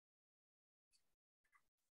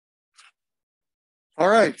All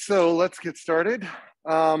right, so let's get started.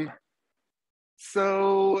 Updates.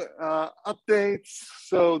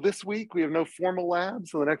 So this week we have no formal lab.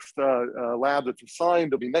 So the next lab that's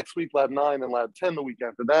assigned will be next week, lab 9 and lab 10 the week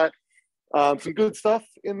after that. Some good stuff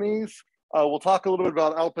in these. We'll talk a little bit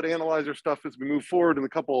about output analyzer stuff as we move forward in a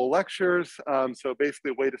couple of lectures. So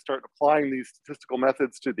basically a way to start applying these statistical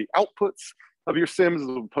methods to the outputs of your sims as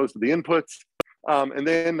opposed to the inputs. And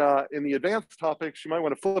then in the advanced topics, you might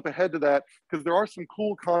want to flip ahead to that because there are some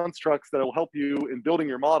cool constructs that will help you in building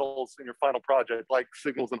your models in your final project, like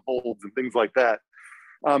signals and holds and things like that.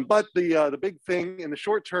 But the big thing in the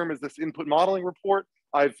short term is this input modeling report.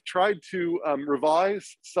 I've tried to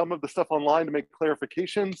revise some of the stuff online to make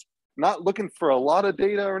clarifications, not looking for a lot of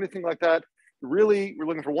data or anything like that. Really, we're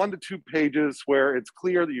looking for 1 to 2 pages where it's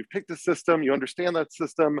clear that you've picked a system, you understand that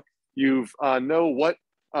system, you've know what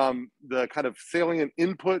the kind of salient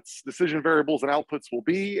inputs, decision variables, and outputs will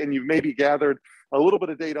be, and you've maybe gathered a little bit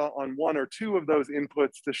of data on 1 or 2 of those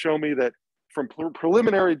inputs to show me that from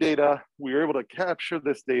preliminary data, we were able to capture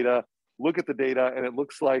this data, look at the data, and it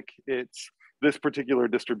looks like it's this particular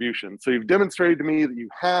distribution. So you've demonstrated to me that you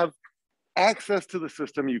have access to the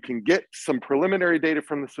system, you can get some preliminary data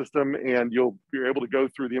from the system, and you'll be able to go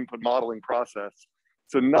through the input modeling process.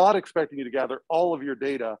 So not expecting you to gather all of your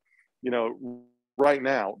data, right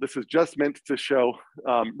now. This is just meant to show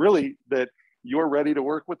really that you're ready to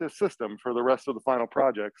work with this system for the rest of the final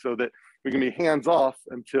project so that we can be hands-off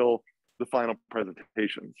until the final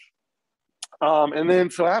presentations. And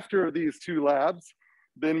then, so after these 2 labs,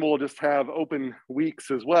 then we'll just have open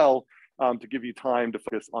weeks as well to give you time to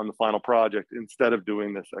focus on the final project instead of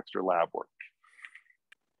doing this extra lab work.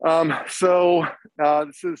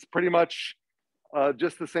 This is pretty much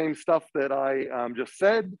just the same stuff that I just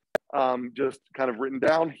said. Just kind of written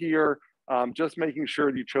down here, just making sure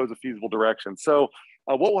that you chose a feasible direction. So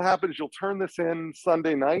what will happen is you'll turn this in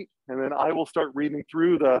Sunday night, and then I will start reading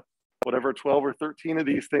through the whatever 12 or 13 of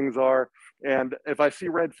these things are. And if I see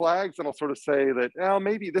red flags, then I'll sort of say that, oh,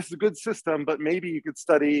 maybe this is a good system, but maybe you could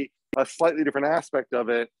study a slightly different aspect of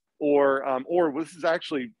it. Or this is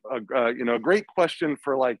actually a great question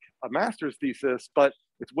for like a master's thesis, but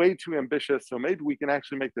it's way too ambitious. So maybe we can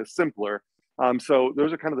actually make this simpler. So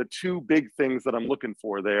those are kind of the 2 big things that I'm looking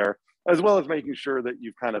for there, as well as making sure that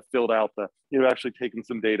you've kind of filled out actually taken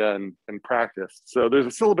some data and practiced. So there's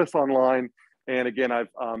a syllabus online. And again,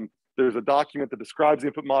 there's a document that describes the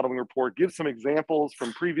input modeling report, gives some examples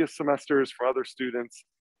from previous semesters for other students.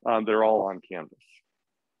 They're all on Canvas.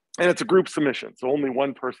 And it's a group submission. So only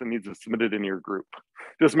one person needs to submit it in your group.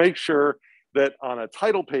 Just make sure that on a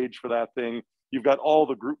title page for that thing, you've got all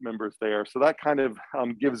the group members there. So that kind of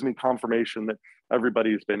gives me confirmation that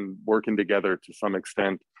everybody's been working together to some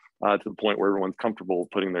extent to the point where everyone's comfortable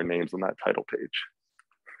putting their names on that title page.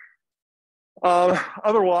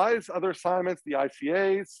 Otherwise, other assignments, the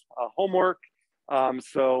ICAs, homework.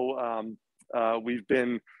 We've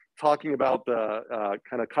been talking about the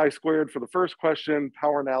kind of chi-squared for the first question,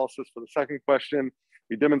 power analysis for the second question.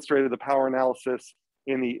 We demonstrated the power analysis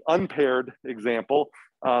in the unpaired example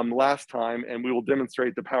last time, and we will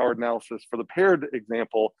demonstrate the power analysis for the paired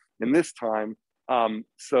example in this time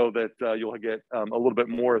so that you'll get a little bit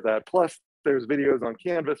more of that. Plus, there's videos on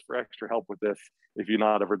Canvas for extra help with this if you've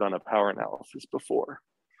not ever done a power analysis before.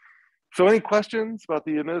 So any questions about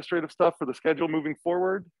the administrative stuff for the schedule moving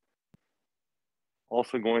forward?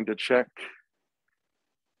 Also going to check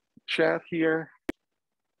chat here.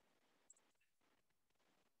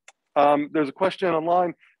 There's a question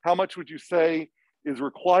online. How much would you say is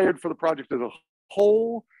required for the project as a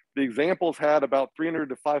whole? The examples had about 300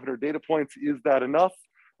 to 500 data points. Is that enough?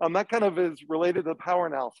 That kind of is related to the power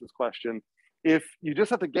analysis question. If you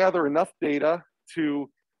just have to gather enough data to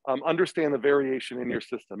understand the variation in your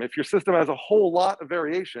system. If your system has a whole lot of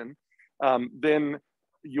variation, then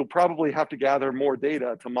you'll probably have to gather more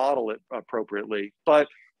data to model it appropriately. But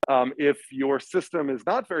if your system is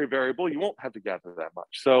not very variable, you won't have to gather that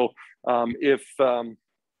much. So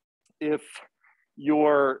if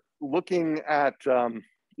you're looking at,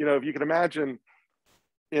 if you can imagine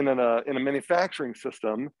in a manufacturing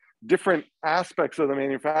system, different aspects of the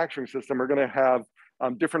manufacturing system are going to have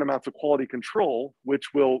different amounts of quality control,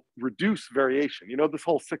 which will reduce variation. This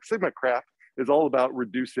whole Six Sigma crap is all about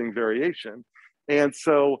reducing variation. And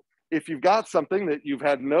so if you've got something that you've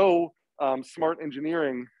had no smart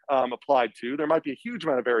engineering applied to, there might be a huge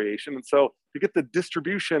amount of variation. And so to get the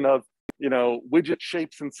distribution of, widget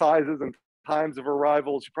shapes and sizes and times of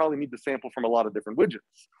arrivals, you probably need to sample from a lot of different widgets.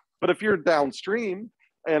 But if you're downstream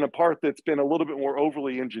and a part that's been a little bit more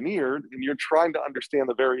overly engineered and you're trying to understand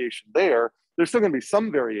the variation there, there's still going to be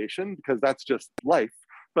some variation because that's just life.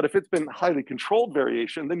 But if it's been highly controlled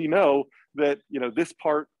variation, then you know that this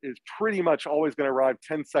part is pretty much always going to arrive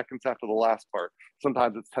 10 seconds after the last part.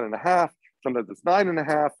 Sometimes it's 10 and a half, sometimes it's 9 and a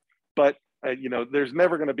half, but there's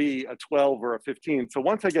never going to be a 12 or a 15. So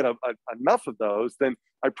once I get enough of those, then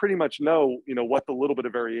I pretty much know, what the little bit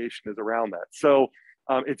of variation is around that. So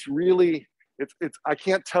it's really, I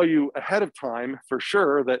can't tell you ahead of time for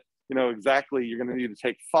sure that, exactly you're going to need to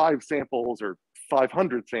take 5 samples or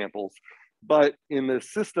 500 samples. But in the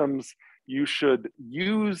systems, you should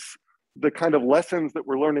use the kind of lessons that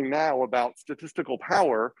we're learning now about statistical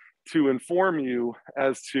power to inform you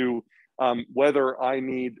as to whether I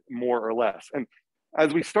need more or less. And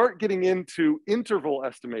as we start getting into interval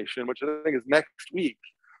estimation, which I think is next week,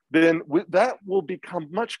 then that will become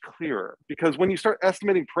much clearer, because when you start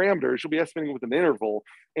estimating parameters, you'll be estimating with an interval,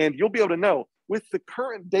 and you'll be able to know with the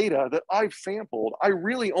current data that I've sampled, I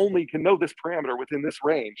really only can know this parameter within this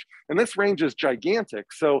range. And this range is gigantic.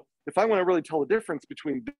 So if I want to really tell the difference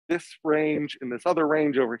between this range and this other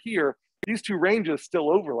range over here, these two ranges still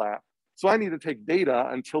overlap. So I need to take data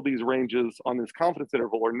until these ranges on this confidence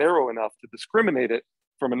interval are narrow enough to discriminate it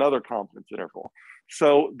from another confidence interval.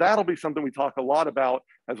 So that'll be something we talk a lot about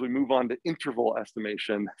as we move on to interval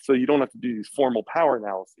estimation. So you don't have to do these formal power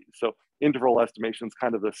analyses. So interval estimation is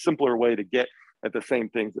kind of the simpler way to get at the same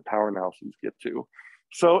things that power analyses get to.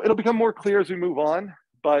 So it'll become more clear as we move on.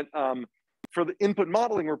 But for the input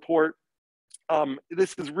modeling report,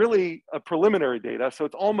 this is really a preliminary data. So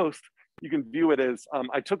it's almost, you can view it as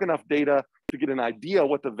I took enough data to get an idea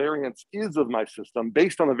what the variance is of my system.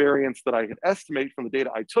 Based on the variance that I could estimate from the data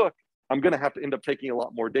I took, I'm going to have to end up taking a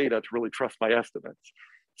lot more data to really trust my estimates.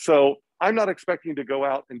 So I'm not expecting to go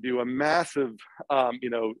out and do a massive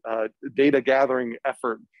data gathering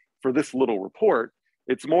effort for this little report.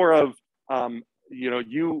 It's more of,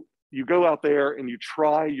 you go out there and you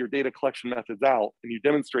try your data collection methods out, and you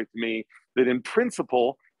demonstrate to me that in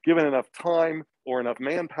principle, given enough time or enough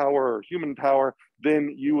manpower or human power,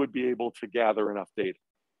 then you would be able to gather enough data.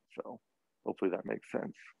 So hopefully that makes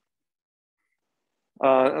sense.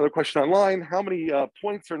 Another question online, how many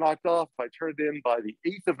points are knocked off if I turn it in by the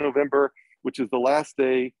 8th of November, which is the last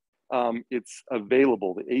day it's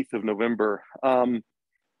available, the 8th of November. Well,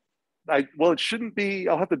 it shouldn't be,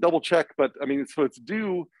 I'll have to double check, but I mean, so it's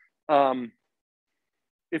due,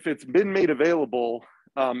 if it's been made available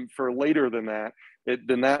for later than that,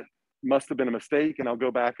 then that must have been a mistake, and I'll go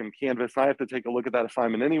back and canvas. I have to take a look at that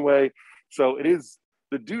assignment anyway. So it is,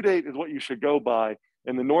 the due date is what you should go by,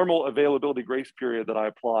 and the normal availability grace period that I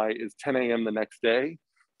apply is 10 a.m. the next day.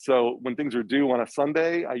 So when things are due on a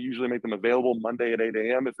Sunday, I usually make them available Monday at 8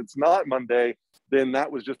 a.m. If it's not Monday, then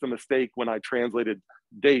that was just a mistake when I translated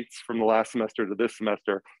dates from the last semester to this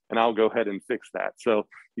semester, and I'll go ahead and fix that. So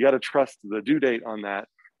you got to trust the due date on that.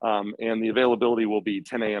 And the availability will be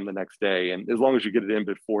 10 a.m. the next day. And as long as you get it in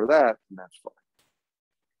before that, then that's fine.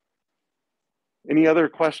 Any other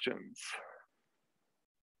questions?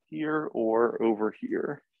 Here or over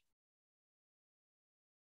here?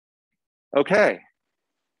 Okay.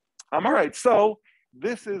 All right, so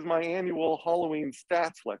this is my annual Halloween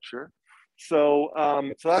stats lecture. So,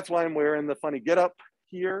 so that's why I'm wearing the funny getup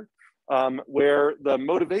here, where the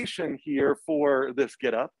motivation here for this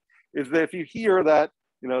getup is that if you hear that,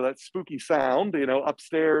 that spooky sound,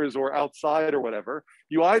 upstairs or outside or whatever,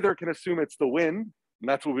 you either can assume it's the wind, and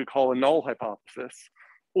that's what we call a null hypothesis,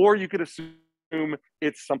 or you could assume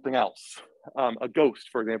it's something else, a ghost,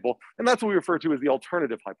 for example, and that's what we refer to as the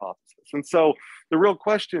alternative hypothesis. And so the real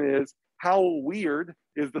question is, how weird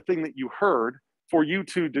is the thing that you heard for you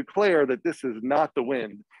to declare that this is not the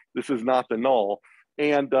wind, this is not the null,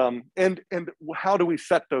 and how do we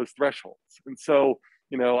set those thresholds? And so,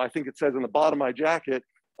 I think it says in the bottom of my jacket,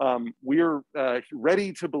 we're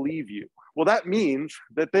ready to believe you. Well, that means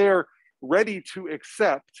that they're ready to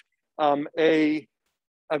accept a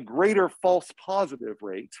greater false positive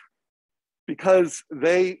rate, because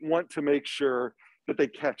they want to make sure that they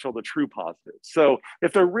catch all the true positives. So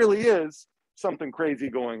if there really is something crazy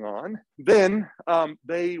going on, then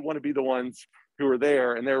they want to be the ones who are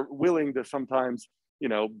there, and they're willing to sometimes,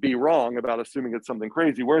 be wrong about assuming it's something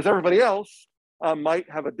crazy, whereas everybody else might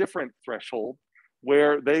have a different threshold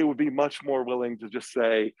where they would be much more willing to just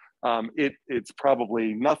say it's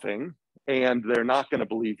probably nothing, and they're not going to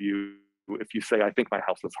believe you if you say, I think my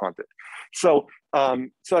house is haunted. So,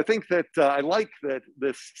 so I think that I like that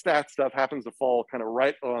this stat stuff happens to fall kind of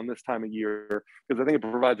right on this time of year, because I think it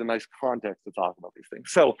provides a nice context to talk about these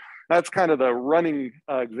things. So that's kind of the running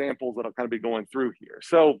examples that I'll kind of be going through here.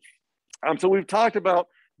 So, so we've talked about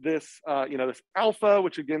this, this alpha,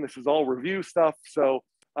 which again, this is all review stuff. So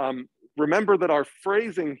remember that our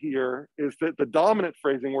phrasing here is that the dominant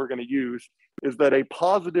phrasing we're going to use is that a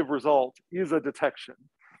positive result is a detection.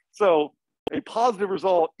 So a positive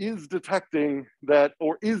result is detecting that,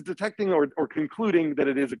 or concluding that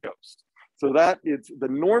it is a ghost. So that it's the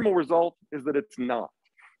normal result is that it's not.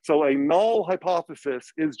 So a null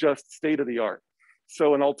hypothesis is just state of the art.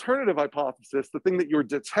 So an alternative hypothesis, the thing that you're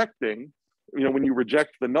detecting, when you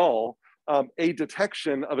reject the null, a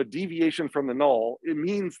detection of a deviation from the null, it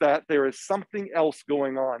means that there is something else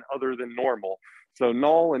going on other than normal. So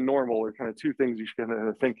null and normal are kind of two things you should kind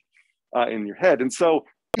of think in your head. And so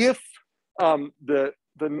if the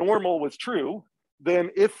normal was true, then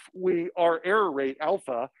if our error rate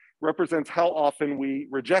alpha represents how often we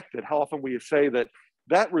reject it, how often we say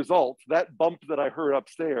that result, that bump that I heard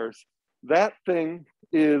upstairs, that thing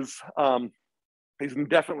is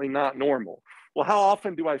definitely not normal. Well, how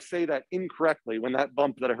often do I say that incorrectly when that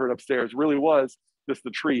bump that I heard upstairs really was just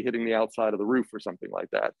the tree hitting the outside of the roof or something like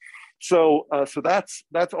that? So that's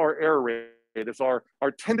our error rate. It's our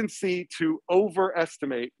tendency to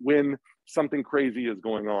overestimate when something crazy is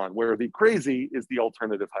going on, where the crazy is the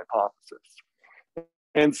alternative hypothesis.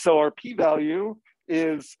 And so our p-value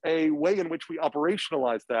is a way in which we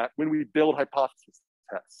operationalize that when we build hypothesis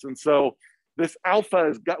tests. And so this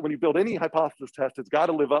alpha when you build any hypothesis test, it's got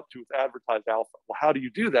to live up to its advertised alpha. Well, how do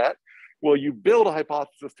you do that? Well, you build a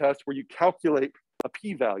hypothesis test where you calculate a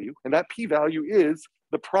p-value, and that p-value is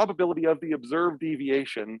the probability of the observed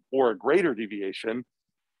deviation or a greater deviation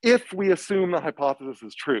if we assume the hypothesis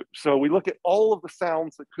is true. So we look at all of the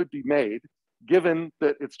sounds that could be made, given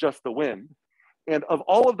that it's just the wind. And of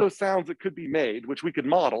all of those sounds that could be made, which we could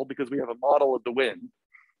model because we have a model of the wind,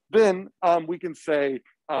 then we can say,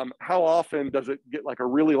 how often does it get like a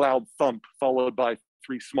really loud thump followed by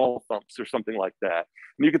 3 small thumps or something like that?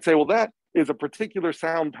 And you could say, well, that is a particular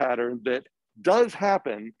sound pattern that does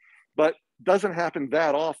happen, but doesn't happen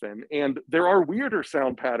that often. And there are weirder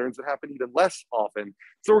sound patterns that happen even less often.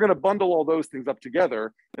 So we're going to bundle all those things up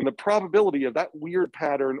together. And the probability of that weird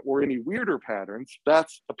pattern or any weirder patterns,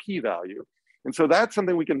 that's a p-value. And so that's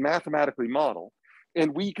something we can mathematically model.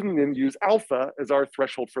 And we can then use alpha as our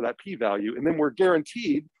threshold for that p-value. And then we're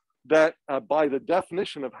guaranteed that by the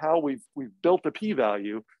definition of how we've built a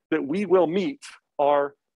p-value, that we will meet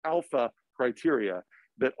our alpha criteria,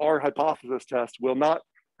 that our hypothesis test will not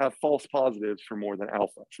have false positives for more than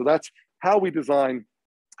alpha. So that's how we design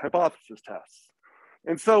hypothesis tests.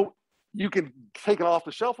 And so you can take an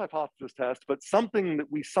off-the-shelf hypothesis test, but something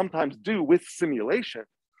that we sometimes do with simulation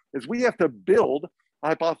is we have to build a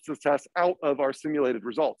hypothesis test out of our simulated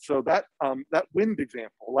results. So that wind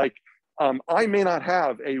example, like I may not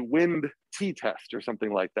have a wind t-test or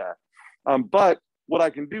something like that, but what I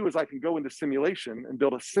can do is I can go into simulation and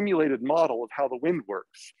build a simulated model of how the wind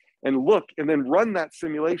works and look and then run that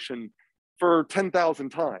simulation for 10,000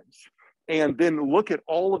 times and then look at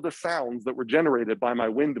all of the sounds that were generated by my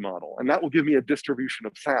wind model. And that will give me a distribution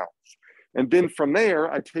of sounds. And then from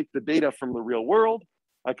there, I take the data from the real world,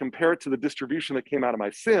 I compare it to the distribution that came out of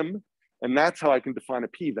my sim, and that's how I can define a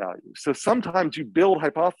p-value. So sometimes you build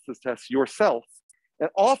hypothesis tests yourself, and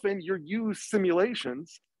often you use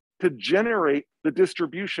simulations to generate the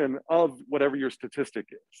distribution of whatever your statistic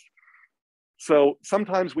is. So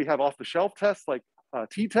sometimes we have off-the-shelf tests like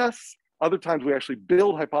t-tests. Other times we actually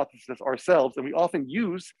build hypothesis ourselves, and we often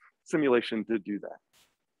use simulation to do that.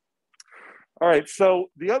 All right,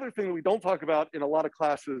 so the other thing we don't talk about in a lot of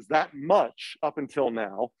classes that much up until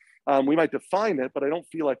now, we might define it, but I don't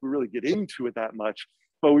feel like we really get into it that much,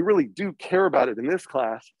 but we really do care about it in this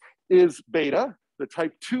class, is beta, the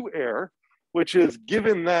type 2 error, which is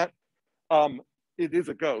given that it is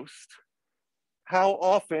a ghost, how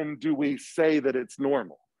often do we say that it's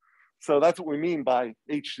normal? So that's what we mean by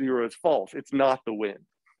H0 is false. It's not the wind.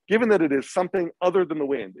 Given that it is something other than the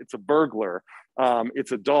wind, it's a burglar,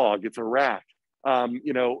 it's a dog, it's a rat,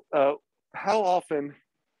 how often,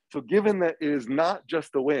 so given that it is not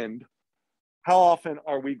just the wind, how often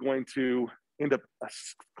are we going to end up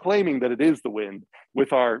claiming that it is the wind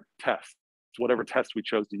with our tests, whatever test we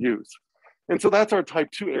chose to use? And so that's our type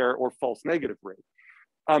 2 error or false negative rate.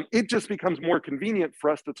 It just becomes more convenient for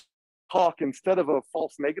us to talk instead of a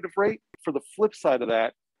false negative rate for the flip side of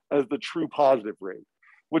that as the true positive rate,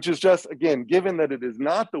 which is just, again, given that it is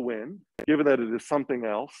not the wind, given that it is something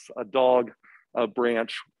else, a dog, a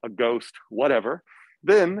branch, a ghost, whatever,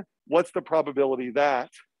 then what's the probability that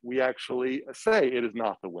we actually say it is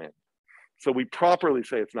not the wind? So we properly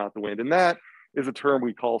say it's not the wind. And that is a term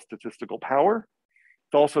we call statistical power.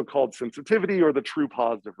 It's also called sensitivity or the true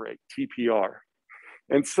positive rate, TPR.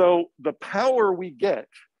 And so the power we get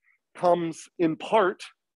comes in part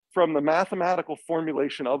from the mathematical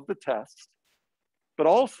formulation of the test, but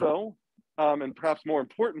also, and perhaps more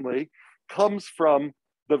importantly, comes from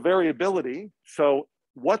the variability. So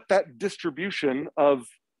what that distribution of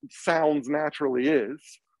sounds naturally is,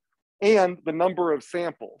 and the number of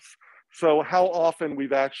samples. So how often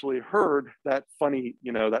we've actually heard that funny,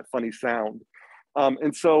 that funny sound.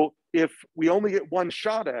 And so if we only get one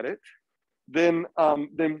shot at it, then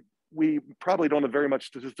we probably don't have very much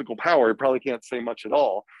statistical power. We probably can't say much at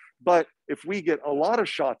all. But if we get a lot of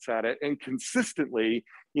shots at it and consistently,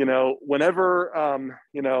 whenever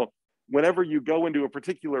you go into a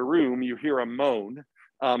particular room, you hear a moan.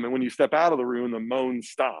 And when you step out of the room, the moan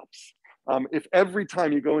stops. If every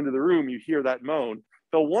time you go into the room, you hear that moan,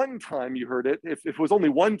 the one time you heard it, if it was only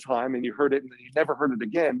one time and you heard it and you never heard it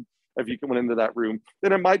again, if you went into that room,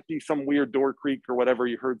 then it might be some weird door creak or whatever.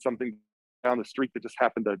 You heard something down the street that just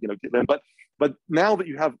happened to, get in. But now that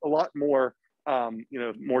you have a lot more,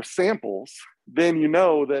 more samples, then you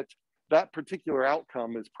know that that particular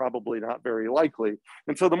outcome is probably not very likely.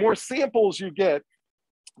 And so the more samples you get,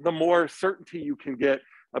 the more certainty you can get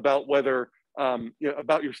about whether,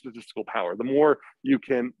 about your statistical power. The more you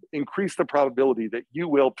can increase the probability that you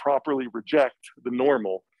will properly reject the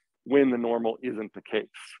normal when the normal isn't the case.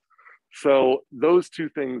 So those two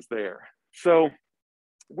things there. So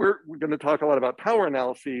we're going to talk a lot about power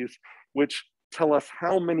analyses, which tell us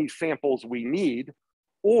how many samples we need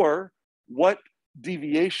or what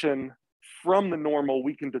deviation from the normal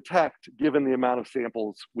we can detect given the amount of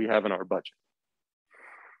samples we have in our budget.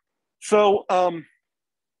 So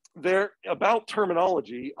about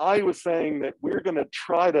terminology, I was saying that we're going to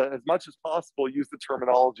try to, as much as possible, use the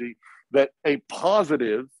terminology that a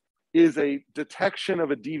positive is a detection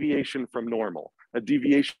of a deviation from normal, a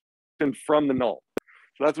deviation from the null.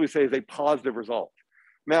 So that's what we say is a positive result.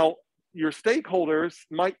 Now, your stakeholders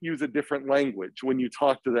might use a different language when you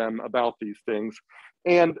talk to them about these things.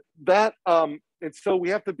 And that, and so we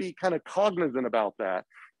have to be kind of cognizant about that,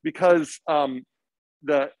 because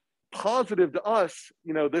the positive to us,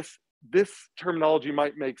 this terminology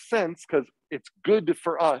might make sense because it's good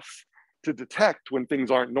for us to detect when things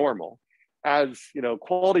aren't normal. As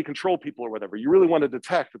quality control people or whatever, you really want to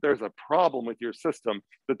detect that there's a problem with your system,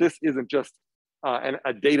 that this isn't just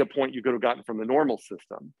a data point you could have gotten from the normal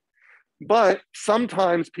system. But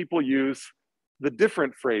sometimes people use the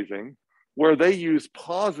different phrasing where they use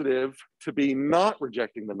positive to be not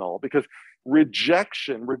rejecting the null, because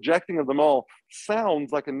rejecting of the null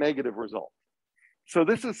sounds like a negative result. So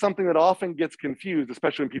this is something that often gets confused,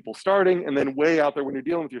 especially when people starting, and then way out there when you're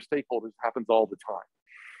dealing with your stakeholders, it happens all the time.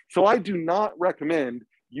 So I do not recommend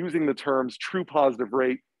using the terms true positive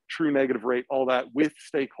rate, true negative rate, all that with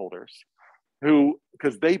stakeholders,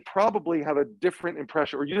 because they probably have a different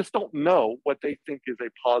impression, or you just don't know what they think is a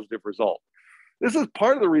positive result. This is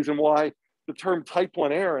part of the reason why the term type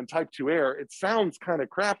 1 error and type 2 error, it sounds kind of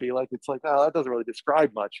crappy, like it's like, oh, that doesn't really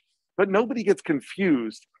describe much, but nobody gets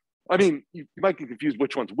confused. I mean, you might get confused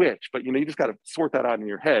which one's which, but you just got to sort that out in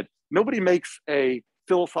your head. Nobody makes a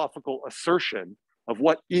philosophical assertion of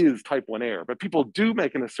what is type 1 error, but people do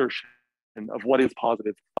make an assertion of what is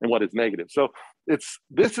positive and what is negative. So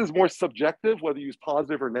this is more subjective, whether you use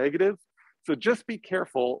positive or negative. So just be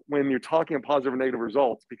careful when you're talking about positive or negative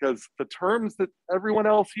results, because the terms that everyone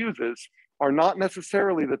else uses are not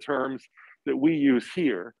necessarily the terms that we use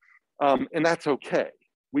here. And that's okay.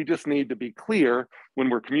 We just need to be clear when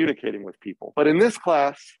we're communicating with people. But in this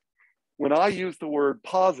class, when I use the word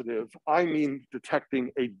positive, I mean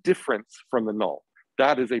detecting a difference from the null.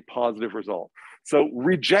 That is a positive result. So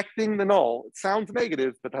rejecting the null, it sounds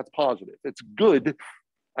negative, but that's positive. It's good,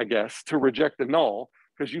 I guess, to reject the null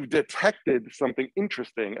because you've detected something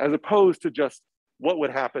interesting, as opposed to just what would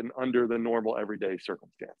happen under the normal everyday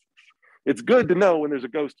circumstances. It's good to know when there's a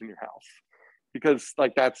ghost in your house, because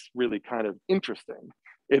that's really kind of interesting.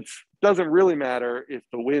 It doesn't really matter if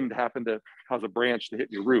the wind happened to cause a branch to hit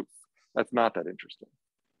your roof. That's not that interesting.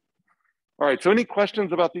 All right, so any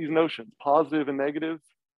questions about these notions, positive and negative?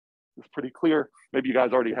 It's pretty clear. Maybe you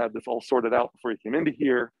guys already had this all sorted out before you came into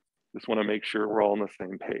here. Just want to make sure we're all on the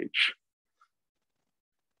same page.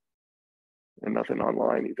 And nothing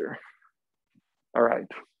online either. All right,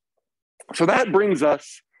 so that brings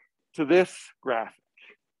us to this graphic,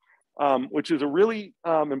 which is a really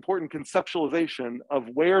important conceptualization of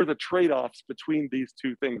where the trade-offs between these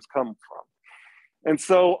two things come from. And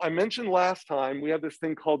so I mentioned last time, we have this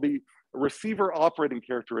thing called the receiver operating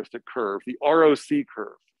characteristic curve, the ROC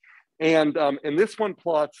curve. And this one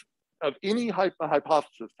plots of any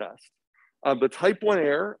hypothesis test, the type 1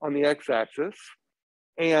 error on the x-axis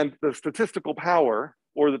and the statistical power,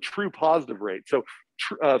 or the true positive rate. So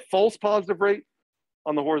false positive rate,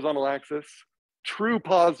 on the horizontal axis, true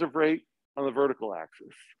positive rate on the vertical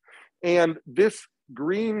axis. And this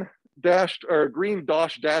green dashed or green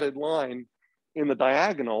dotted line in the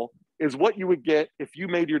diagonal is what you would get if you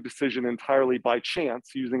made your decision entirely by chance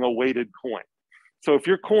using a weighted coin. So if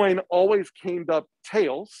your coin always came up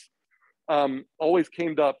tails, always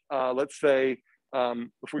came up, let's say,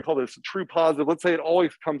 if we call this a true positive, let's say it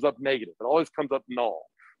always comes up negative, it always comes up null.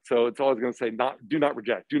 So it's always going to say do not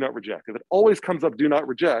reject, do not reject. If it always comes up do not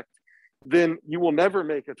reject, then you will never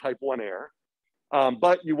make a type 1 error,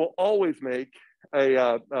 but you will always make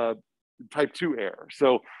a type 2 error.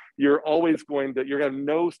 So you're always going to have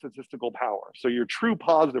no statistical power. So your true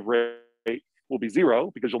positive rate will be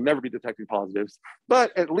 0 because you'll never be detecting positives,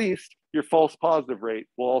 but at least your false positive rate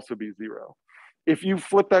will also be 0. If you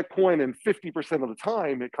flip that coin and 50% of the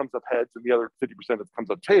time it comes up heads and the other 50% it comes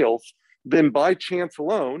up tails, then by chance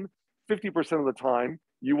alone, 50% of the time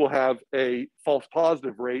you will have a false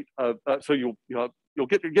positive rate of, so you'll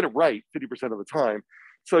get it right 50% of the time.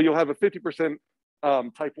 So you'll have a 50%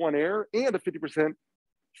 type 1 error and a 50%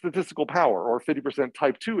 statistical power, or 50%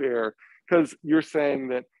 type 2 error, because you're saying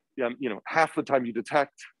that half the time you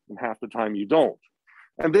detect and half the time you don't.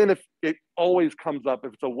 And then if it always comes up,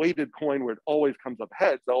 if it's a weighted coin where it always comes up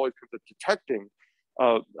heads, it always comes up detecting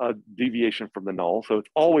a deviation from the null, so it's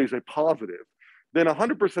always a positive, then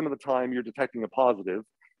 100% of the time you're detecting a positive.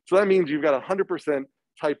 So that means you've got 100%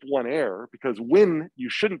 type 1 error, because when you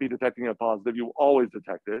shouldn't be detecting a positive, you always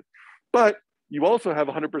detect it. But you also have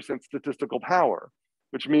 100% statistical power,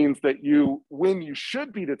 which means that when you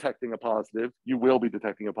should be detecting a positive, you will be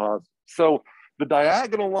detecting a positive. So the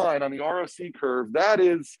diagonal line on the ROC curve, that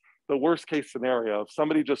is the worst case scenario. If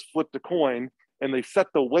somebody just flipped a coin and they set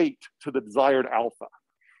the weight to the desired alpha.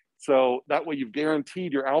 So that way you've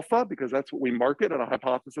guaranteed your alpha, because that's what we market on a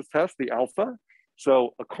hypothesis test, the alpha.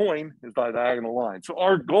 So a coin is the diagonal line. So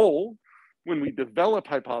our goal when we develop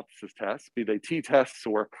hypothesis tests, be they t-tests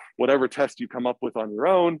or whatever test you come up with on your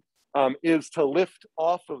own, is to lift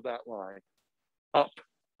off of that line up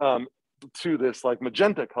to this like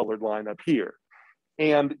magenta colored line up here.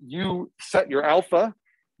 And you set your alpha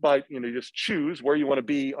by, you just choose where you want to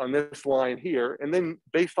be on this line here. And then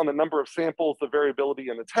based on the number of samples, the variability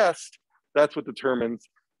in the test, that's what determines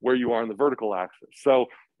where you are on the vertical axis. So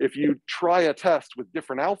if you try a test with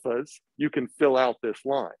different alphas, you can fill out this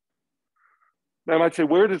line. Now I might say,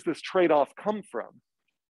 where does this trade-off come from?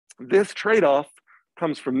 This trade-off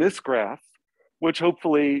comes from this graph, which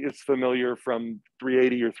hopefully is familiar from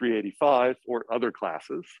 380 or 385 or other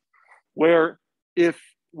classes, where if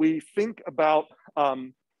we think about,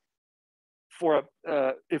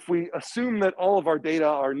 if we assume that all of our data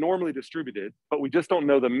are normally distributed, but we just don't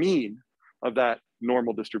know the mean of that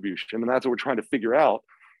normal distribution, and that's what we're trying to figure out,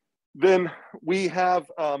 then we have,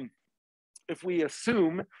 if we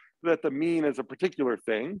assume that the mean is a particular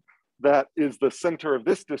thing that is the center of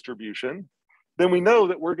this distribution, then we know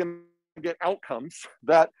that we're going to get outcomes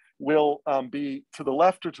that will be to the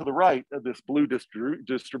left or to the right of this blue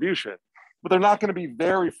distribution, but they're not going to be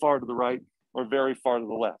very far to the right or very far to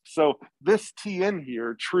the left. So this TN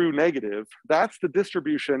here, true negative, that's the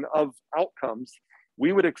distribution of outcomes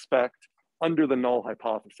we would expect under the null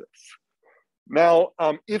hypothesis. Now,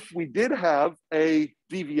 if we did have a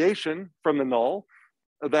deviation from the null,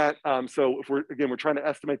 that so if we're trying to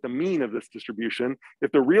estimate the mean of this distribution,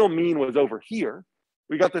 if the real mean was over here,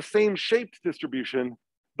 we got the same shaped distribution,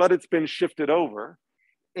 but it's been shifted over.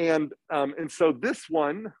 And so this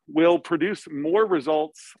one will produce more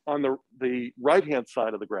results on the right-hand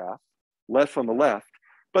side of the graph, less on the left,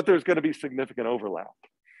 but there's going to be significant overlap.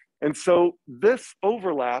 And so this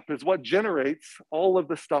overlap is what generates all of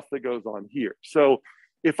the stuff that goes on here. So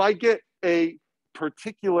if I get a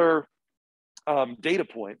particular data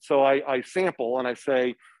point, so I sample and I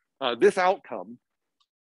say, this outcome,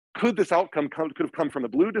 could have come from the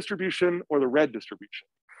blue distribution or the red distribution?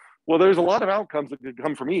 Well, there's a lot of outcomes that could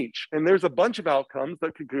come from each, and there's a bunch of outcomes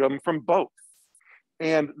that could come from both.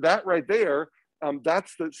 And that right there,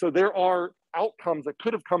 so there are outcomes that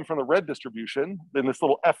could have come from the red distribution in this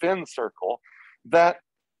little FN circle that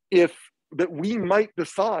we might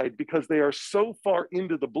decide, because they are so far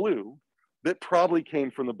into the blue, that probably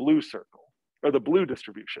came from the blue circle or the blue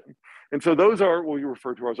distribution. And so those are what we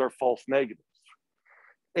refer to as our false negatives.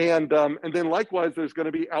 And then likewise, there's going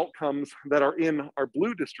to be outcomes that are in our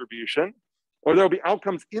blue distribution, or there'll be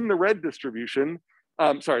outcomes in the red distribution.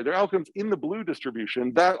 There are outcomes in the blue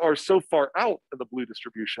distribution that are so far out of the blue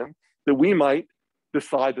distribution that we might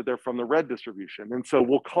decide that they're from the red distribution. And so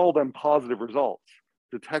we'll call them positive results,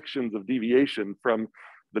 detections of deviation from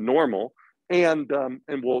the normal, and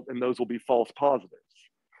those will be false positives.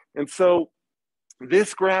 And so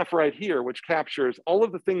this graph right here, which captures all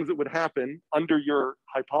of the things that would happen under your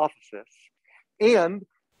hypothesis and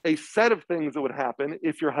a set of things that would happen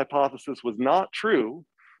if your hypothesis was not true,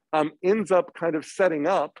 ends up kind of setting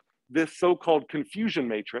up this so-called confusion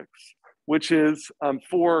matrix, which is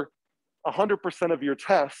for 100% of your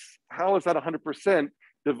tests, how is that 100%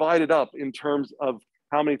 divided up in terms of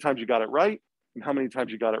how many times you got it right and how many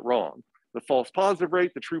times you got it wrong? The false positive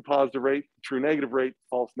rate, the true positive rate, the true negative rate,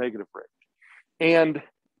 false negative rate. And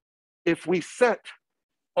if we set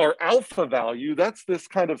our alpha value, that's this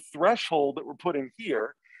kind of threshold that we're putting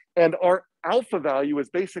here. And our alpha value is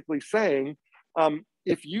basically saying,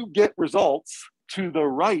 if you get results to the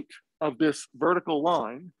right of this vertical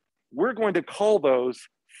line, we're going to call those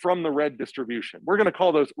from the red distribution. We're going to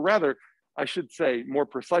call those, rather, I should say more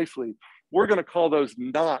precisely, we're going to call those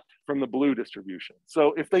not from the blue distribution.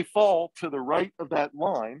 So if they fall to the right of that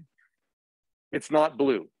line, it's not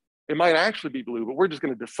blue. It might actually be blue, but we're just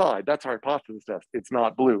going to decide, that's our hypothesis test, it's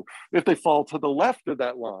not blue. If they fall to the left of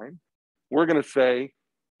that line, we're going to say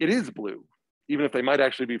it is blue. Even if they might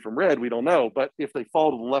actually be from red, we don't know. But if they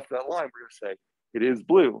fall to the left of that line, we're going to say it is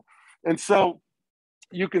blue. And so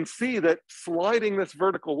you can see that sliding this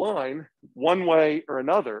vertical line one way or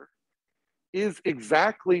another is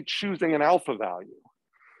exactly choosing an alpha value.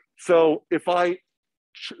 So if I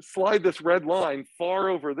slide this red line far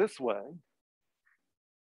over this way,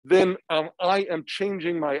 then I am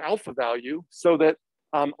changing my alpha value so that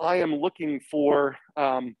I am looking for,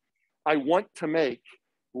 I want to make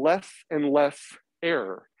less and less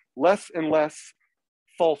error, less and less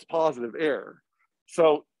false positive error.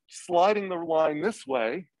 So sliding the line this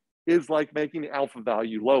way is like making the alpha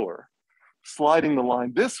value lower. Sliding the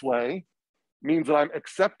line this way means that I'm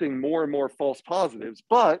accepting more and more false positives,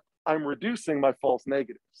 but I'm reducing my false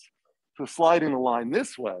negatives. So sliding the line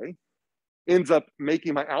this way ends up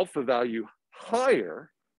making my alpha value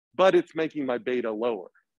higher, but it's making my beta lower.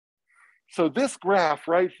 So this graph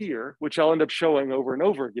right here, which I'll end up showing over and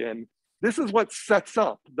over again, this is what sets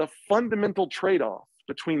up the fundamental trade-off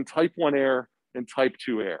between type 1 error and type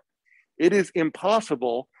 2 error. It is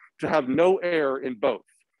impossible to have no error in both.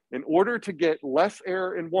 In order to get less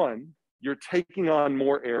error in one, you're taking on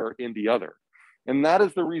more error in the other. And that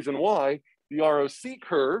is the reason why the ROC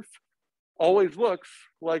curve always looks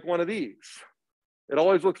like one of these. It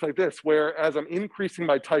always looks like this, where as I'm increasing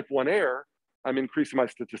my type 1 error, I'm increasing my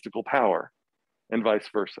statistical power and vice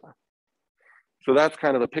versa. So that's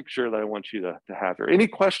kind of the picture that I want you to have here. Any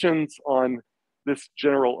questions on this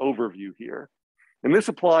general overview here? And this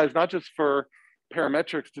applies not just for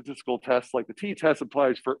parametric statistical tests like the t-test,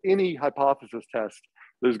 applies for any hypothesis test.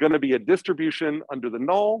 There's going to be a distribution under the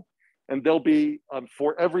null, and there'll be,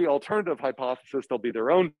 for every alternative hypothesis, there'll be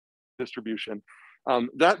their own distribution.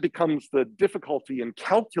 That becomes the difficulty in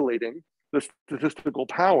calculating the statistical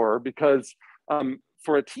power, because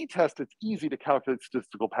for a t-test, it's easy to calculate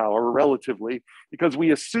statistical power relatively, because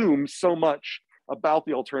we assume so much about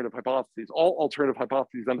the alternative hypotheses. All alternative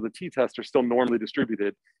hypotheses under the t-test are still normally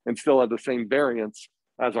distributed and still have the same variance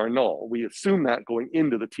as our null. We assume that going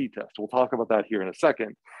into the t-test. We'll talk about that here in a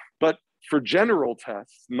second. But for general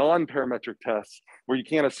tests, non-parametric tests, where you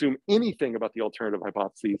can't assume anything about the alternative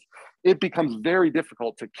hypotheses, it becomes very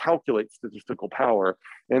difficult to calculate statistical power.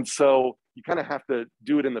 And so you kind of have to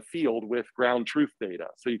do it in the field with ground truth data.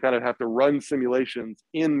 So you kind of have to run simulations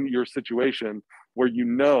in your situation where you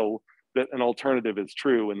know that an alternative is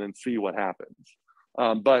true and then see what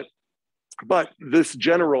happens. But this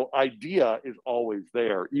general idea is always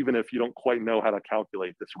there, even if you don't quite know how to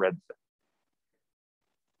calculate this red thing.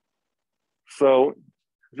 So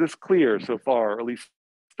is this clear so far, or at least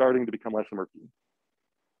starting to become less murky?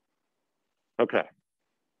 Okay.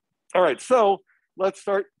 All right, so let's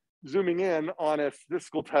start zooming in on a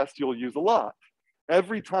statistical test you'll use a lot.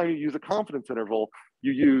 Every time you use a confidence interval,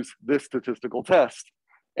 you use this statistical test.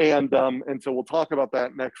 And so we'll talk about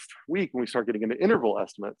that next week when we start getting into interval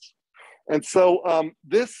estimates. And so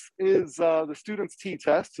this is the student's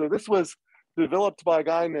t-test. So this was developed by a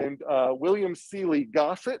guy named William Seeley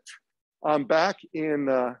Gossett back in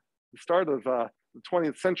the start of the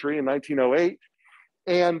 20th century in 1908.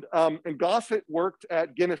 And Gossett worked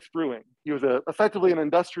at Guinness Brewing. He was effectively an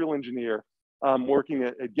industrial engineer working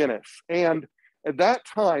at Guinness. And at that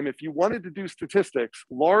time, if you wanted to do statistics,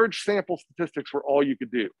 large sample statistics were all you could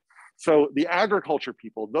do. So the agriculture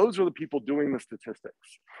people, those are the people doing the statistics.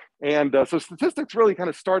 And so statistics really kind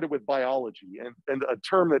of started with biology, and a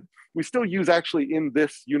term that we still use actually in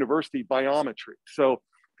this university, biometry. So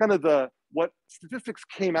kind of what statistics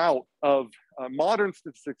came out of, modern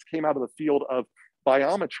statistics came out of the field of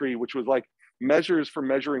biometry, which was like measures for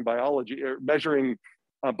measuring biology, or measuring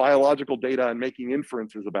biological data and making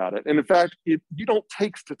inferences about it. And in fact, you don't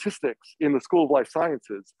take statistics in the School of Life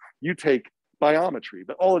Sciences, you take biometry,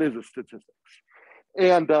 but all it is statistics.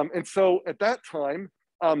 And so at that time,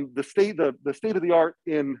 the state of the art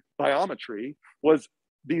in biometry was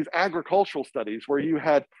these agricultural studies where you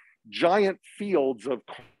had giant fields of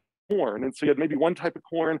corn. And so you had maybe one type of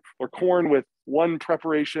corn, or corn with one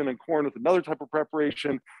preparation and corn with another type of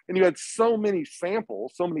preparation. And you had so many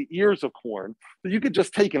samples, so many ears of corn, that you could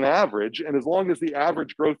just take an average. And as long as the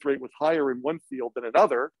average growth rate was higher in one field than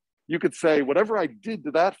another, you could say, whatever I did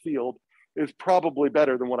to that field is probably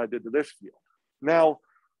better than what I did to this field. Now,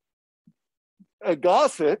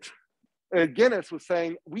 Gossett, Guinness was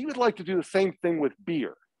saying, we would like to do the same thing with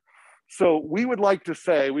beer. So we would like to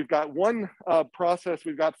say we've got one process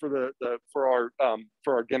we've got for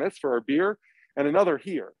our Guinness, for our beer, and another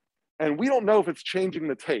here, and we don't know if it's changing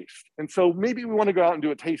the taste. And so maybe we want to go out and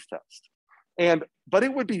do a taste test. But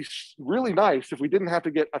it would be really nice if we didn't have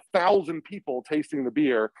to get 1,000 people tasting the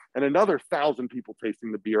beer and another 1,000 people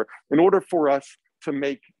tasting the beer in order for us to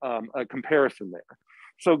make a comparison there.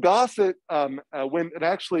 So Gossett, when it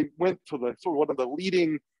actually went to the sort of one of the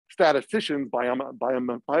leading statisticians,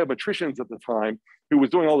 biometricians at the time, who was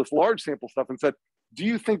doing all this large sample stuff, and said, do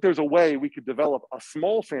you think there's a way we could develop a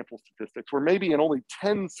small sample statistics where maybe in only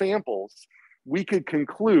 10 samples, we could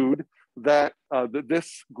conclude that, that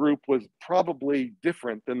this group was probably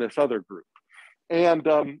different than this other group? And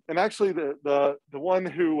actually the one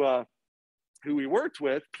who we worked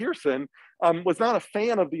with, Pearson, was not a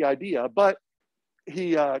fan of the idea, but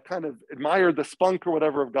he kind of admired the spunk or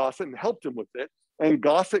whatever of Gossett and helped him with it. And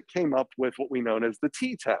Gossett came up with what we know as the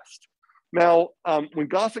t-test. Now, when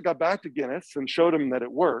Gossett got back to Guinness and showed him that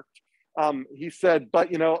it worked, he said, but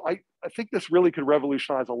I think this really could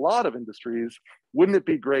revolutionize a lot of industries. Wouldn't it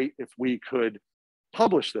be great if we could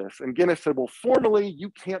publish this? And Guinness said, well, formally,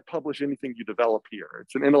 you can't publish anything you develop here.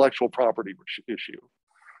 It's an intellectual property issue.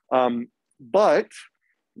 But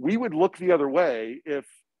we would look the other way if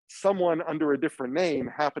someone under a different name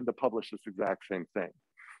happened to publish this exact same thing.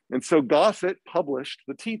 And so Gossett published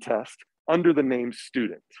the t-test under the name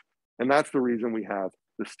student. And that's the reason we have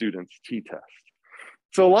the student's t-test.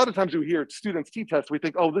 So a lot of times we hear student's t-test, we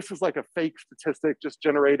think, oh, this is like a fake statistic just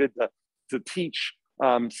generated to teach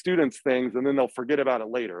students things, and then they'll forget about it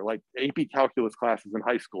later, like AP calculus classes in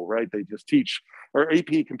high school, right? They just teach, or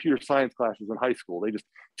AP computer science classes in high school. They just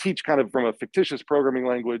teach kind of from a fictitious programming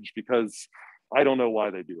language because I don't know why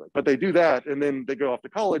they do it, but they do that, and then they go off to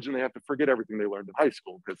college and they have to forget everything they learned in high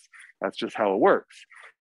school because that's just how it works.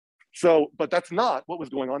 So, but that's not what was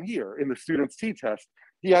going on here in the student's t-test.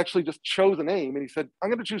 He actually just chose a name and he said, I'm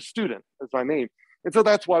going to choose student as my name. And so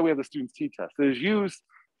that's why we have the student's t-test. It is used,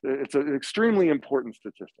 it's an extremely important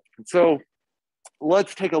statistic. And so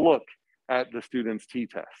let's take a look at the student's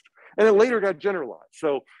t-test. And it later got generalized.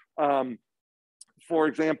 So for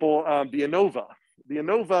example, the ANOVA. The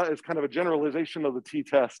ANOVA is kind of a generalization of the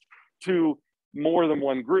t-test to more than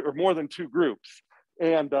one group or more than two groups.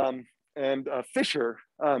 And Fisher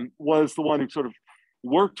was the one who sort of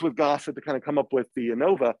worked with Gossett to kind of come up with the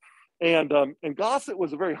ANOVA. And Gossett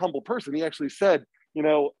was a very humble person. He actually said,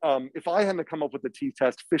 if I hadn't come up with the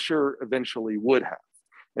t-test, Fisher eventually would have.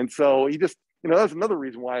 And so he just, that's another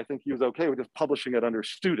reason why I think he was okay with just publishing it under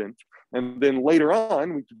student. And then later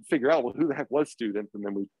on, we could figure out, well, who the heck was student? And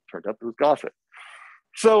then we turned out it was Gossett.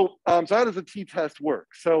 So how does a t-test work?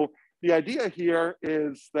 So the idea here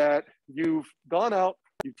is that you've gone out,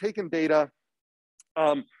 you've taken data,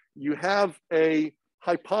 you have a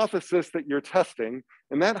hypothesis that you're testing,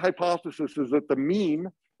 and that hypothesis is that the mean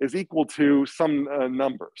is equal to some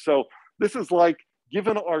number. So this is like,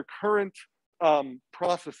 given our current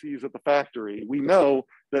processes at the factory, we know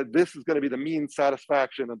that this is going to be the mean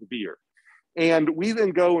satisfaction of the beer. And we then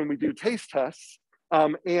go and we do taste tests,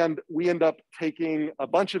 and we end up taking a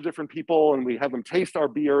bunch of different people and we have them taste our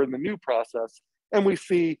beer in the new process, and we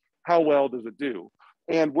see how well does it do.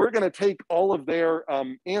 And we're going to take all of their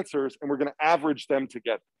answers and we're going to average them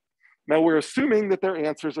together. Now we're assuming that their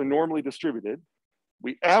answers are normally distributed.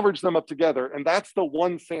 We average them up together, and that's the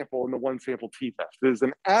one sample in the one sample t-test. It is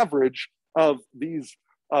an average of these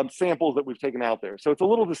samples that we've taken out there. So it's a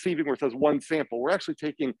little deceiving where it says one sample. We're actually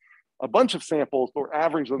taking a bunch of samples, but we're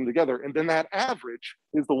averaging them together, and then that average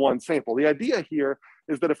is the one sample. The idea here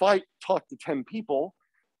is that if I talk to 10 people,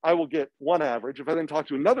 I will get one average. If I then talk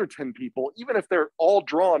to another 10 people, even if they're all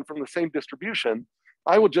drawn from the same distribution,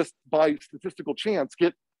 I will just, by statistical chance,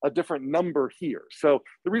 get a different number here. So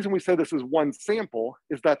the reason we say this is one sample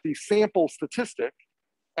is that the sample statistic,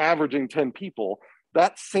 averaging 10 people,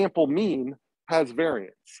 that sample mean has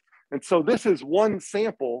variance. And so this is one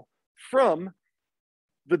sample from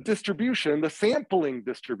the distribution, the sampling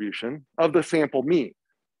distribution of the sample mean.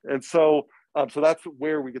 And so, so that's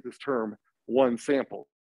where we get this term one sample.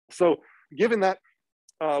 So given that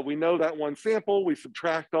we know that one sample, we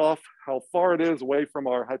subtract off how far it is away from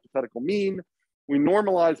our hypothetical mean. We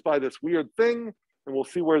normalize by this weird thing, and we'll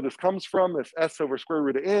see where this comes from, this S over square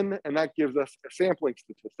root of n, and that gives us a sampling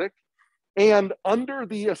statistic. And under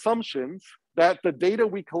the assumptions that the data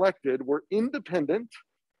we collected were independent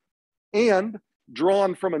and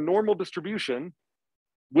drawn from a normal distribution,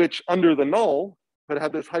 which under the null but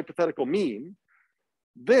had this hypothetical mean,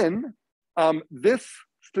 then this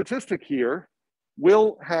statistic here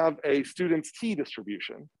will have a student's t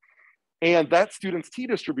distribution. And that student's t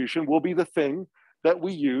distribution will be the thing that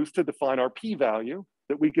we use to define our p-value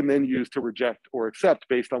that we can then use to reject or accept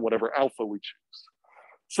based on whatever alpha we choose.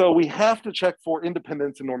 So we have to check for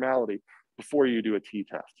independence and normality before you do a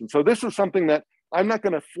t-test. And so this is something that I'm not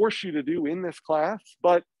going to force you to do in this class,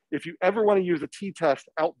 but if you ever want to use a t-test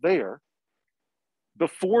out there,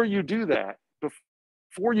 before you do that,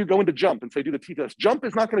 before you go into JUMP and say do the t-test, JUMP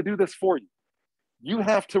is not going to do this for you. You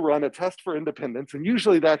have to run a test for independence, and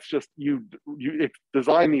usually that's just you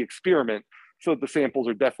design the experiment so that the samples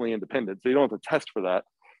are definitely independent. So you don't have to test for that,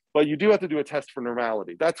 but you do have to do a test for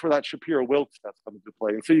normality. That's where that Shapiro-Wilks test comes into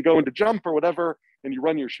play. And so you go into JUMP or whatever, and you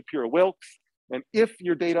run your Shapiro-Wilks, and if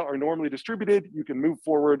your data are normally distributed, you can move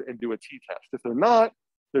forward and do a t-test. If they're not,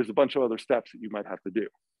 there's a bunch of other steps that you might have to do.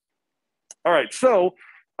 All right, so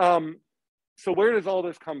where does all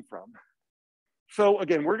this come from? So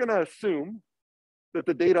again, we're gonna assume that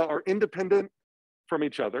the data are independent from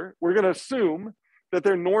each other. We're gonna assume that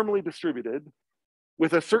they're normally distributed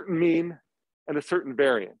with a certain mean and a certain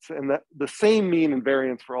variance, and that the same mean and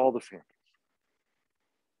variance for all the samples.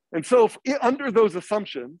 And so under those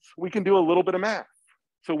assumptions, we can do a little bit of math.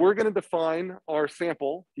 So we're gonna define our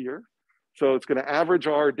sample here. So it's gonna average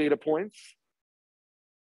our data points,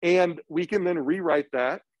 and we can then rewrite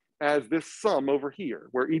that as this sum over here,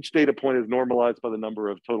 where each data point is normalized by the number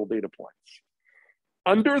of total data points.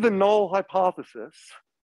 Under the null hypothesis,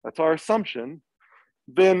 that's our assumption,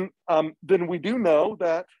 then we do know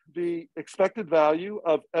that the expected value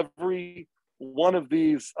of every one of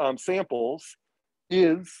these samples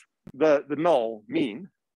is the null mean.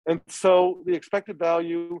 And so the expected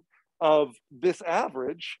value of this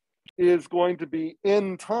average is going to be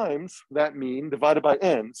n times that mean divided by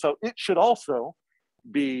n. So it should also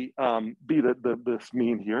be this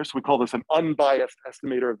mean here. So we call this an unbiased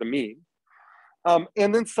estimator of the mean.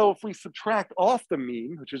 And then so if we subtract off the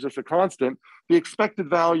mean, which is just a constant, the expected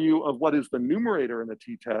value of what is the numerator in the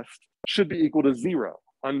t-test should be equal to 0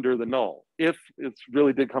 under the null, if it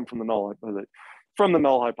really did come from the null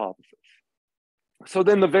hypothesis. So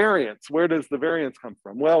then the variance, where does the variance come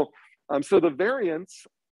from? Well, so the variance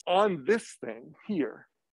on this thing here,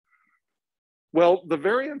 well, the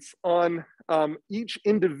variance on each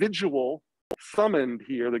individual summand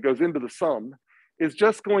here that goes into the sum is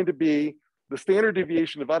just going to be the standard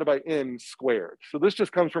deviation divided by n squared. So this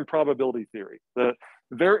just comes from probability theory.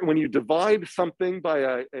 When you divide something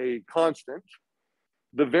by a constant,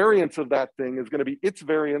 the variance of that thing is going to be its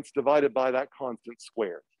variance divided by that constant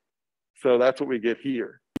squared. So that's what we get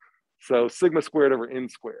here. So sigma squared over n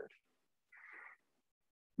squared.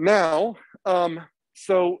 Now,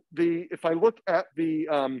 if I look at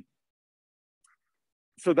the,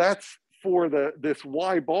 so that's for this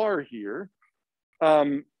y bar here.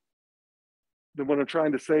 What I'm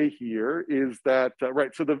trying to say here is that,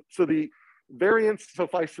 right, so the variance, so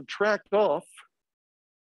if I subtract off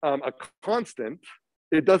a constant,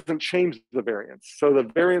 it doesn't change the variance. So the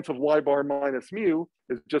variance of y bar minus mu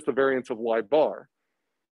is just the variance of y bar.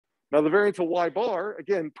 Now the variance of y bar,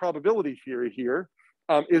 again, probability theory here,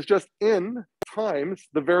 is just n times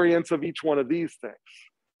the variance of each one of these things.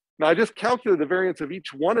 Now I just calculated the variance of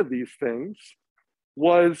each one of these things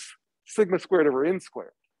was sigma squared over n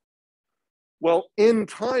squared. Well, n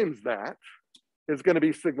times that is going to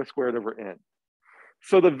be sigma squared over n.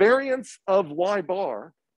 So the variance of y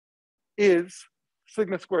bar is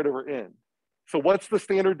sigma squared over n. So what's the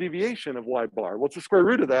standard deviation of y bar? What's the square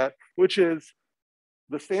root of that? Which is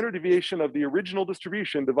the standard deviation of the original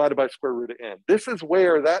distribution divided by square root of n. This is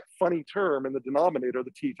where that funny term in the denominator of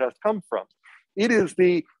the t-test comes from. It is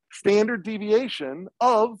the standard deviation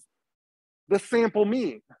of the sample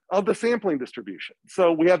mean, of the sampling distribution.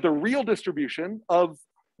 So we have the real distribution of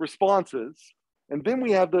responses, and then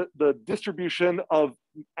we have the distribution of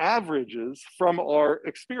averages from our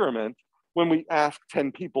experiment when we ask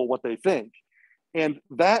 10 people what they think. And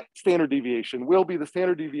that standard deviation will be the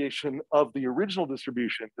standard deviation of the original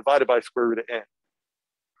distribution divided by square root of n.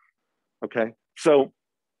 Okay, so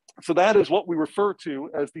So that is what we refer to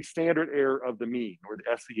as the standard error of the mean, or the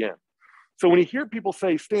SEM. So when you hear people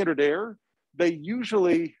say standard error, they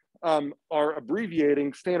usually are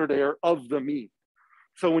abbreviating standard error of the mean.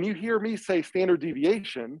 So when you hear me say standard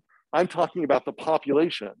deviation, I'm talking about the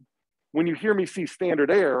population. When you hear me see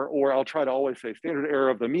standard error, or I'll try to always say standard error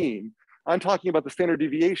of the mean, I'm talking about the standard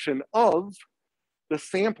deviation of the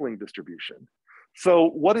sampling distribution. So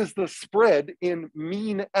what is the spread in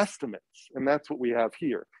mean estimates? And that's what we have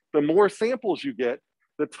here. The more samples you get,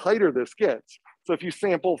 the tighter this gets. So if you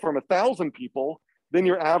sample from 1,000 people, then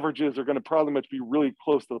your averages are going to probably much be really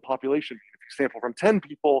close to the population. If you sample from 10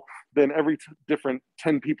 people, then every different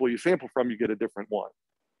 10 people you sample from, you get a different one.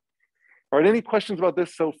 All right, any questions about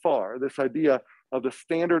this so far? This idea of the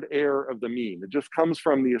standard error of the mean. It just comes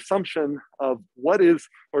from the assumption of what is,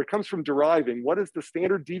 or it comes from deriving what is the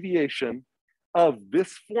standard deviation of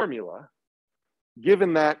this formula,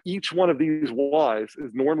 given that each one of these y's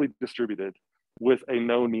is normally distributed with a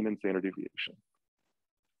known mean and standard deviation.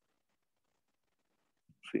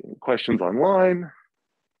 Let's see, any questions online?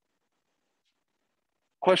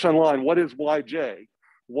 Question online, what is yj?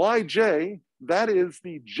 Yj, that is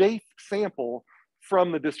the jth sample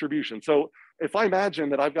from the distribution. So if I imagine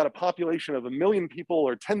that I've got a population of 1 million people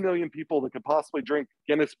or 10 million people that could possibly drink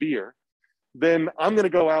Guinness beer, then I'm going to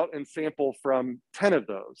go out and sample from 10 of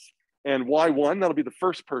those. And Y1, that'll be the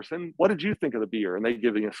first person. What did you think of the beer? And they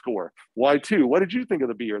give me a score. Y2, what did you think of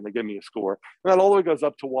the beer? And they give me a score. And that all the way goes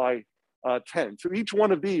up to Y10. So each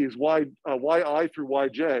one of these, Yi through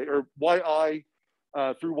Yj, or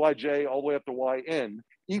Yi through Yj all the way up to Yn,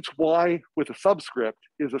 each Y with a subscript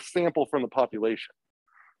is a sample from the population.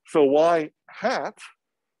 So Y hat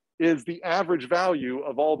is the average value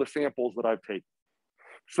of all the samples that I've taken.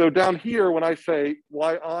 So down here, when I say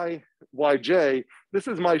Yi, Yj, this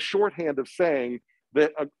is my shorthand of saying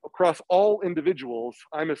that across all individuals,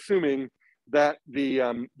 I'm assuming that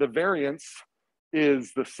the variance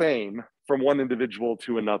is the same from one individual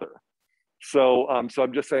to another. So, so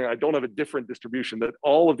I'm just saying I don't have a different distribution, that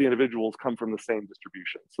all of the individuals come from the same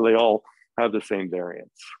distribution. So they all have the same variance.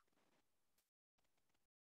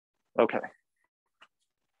 Okay.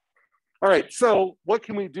 All right, so what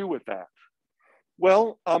can we do with that?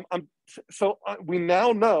 Well, we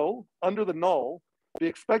now know under the null, the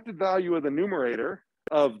expected value of the numerator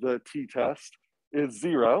of the t-test is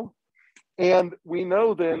 0. And we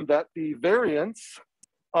know then that the variance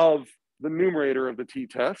of the numerator of the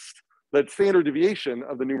t-test, that standard deviation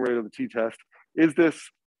of the numerator of the t-test, is this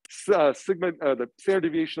the standard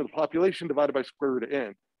deviation of the population divided by square root of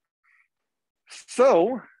n.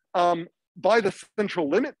 So by the central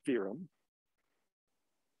limit theorem,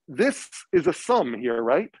 this is a sum here,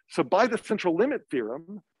 right? So by the central limit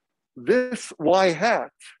theorem, this y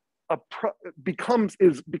hat becomes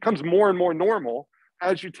more and more normal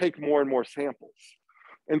as you take more and more samples.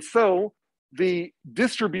 And so the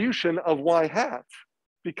distribution of y hat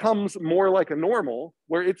becomes more like a normal,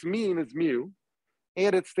 where its mean is mu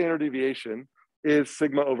and its standard deviation is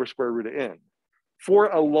sigma over square root of n for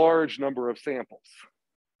a large number of samples.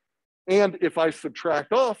 And if I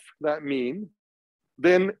subtract off that mean,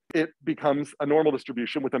 then it becomes a normal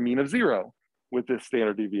distribution with a mean of 0 with this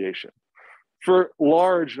standard deviation for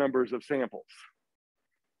large numbers of samples.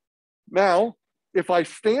 Now, if I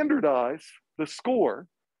standardize the score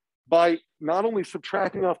by not only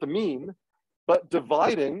subtracting off the mean, but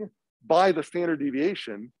dividing by the standard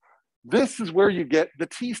deviation, this is where you get the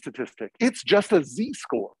t-statistic. It's just a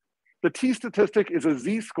z-score. The t-statistic is a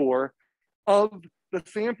z-score of the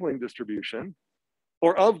sampling distribution,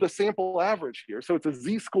 or of the sample average here. So it's a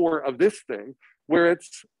z-score of this thing, where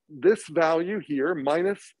it's this value here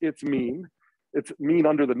minus its mean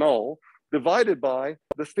under the null, divided by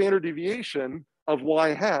the standard deviation of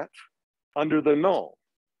y hat under the null.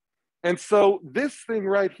 And so this thing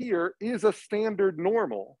right here is a standard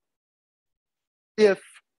normal if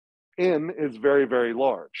n is very, very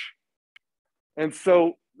large. And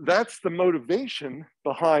so that's the motivation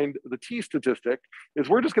behind the t-statistic, is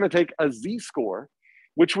we're just going to take a z-score,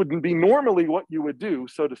 which would be normally what you would do,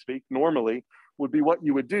 so to speak, normally would be what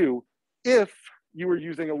you would do if you were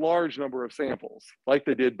using a large number of samples, like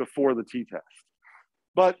they did before the t-test.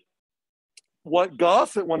 But what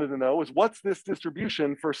Gossett wanted to know is, what's this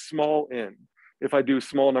distribution for small n, if I do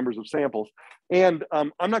small numbers of samples? And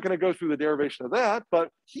I'm not going to go through the derivation of that, but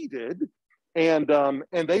he did. And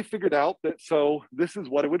they figured out that, so this is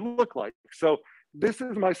what it would look like. So this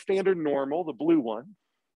is my standard normal, the blue one.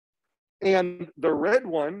 And the red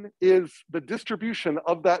one is the distribution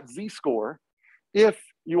of that z-score if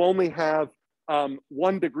you only have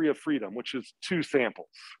 1 degree of freedom, which is 2 samples.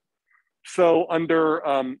 So under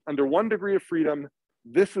 1 degree of freedom,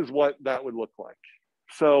 this is what that would look like.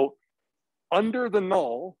 So under the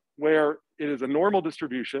null, where it is a normal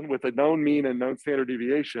distribution with a known mean and known standard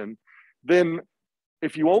deviation, then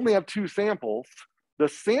if you only have 2 samples, the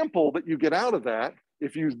sample that you get out of that,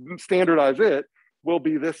 if you standardize it, will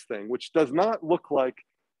be this thing, which does not look like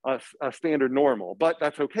a standard normal, but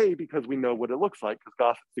that's okay because we know what it looks like because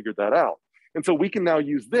Goss figured that out. And so we can now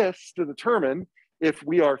use this to determine if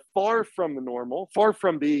we are far from the normal, far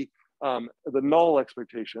from the null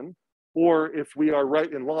expectation, or if we are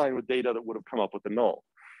right in line with data that would have come up with the null.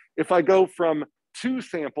 If I go from 2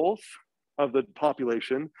 samples of the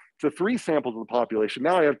population to 3 samples of the population,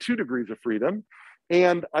 now I have 2 degrees of freedom,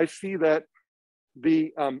 and I see that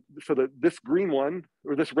this green one,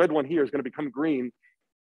 or this red one here, is going to become green.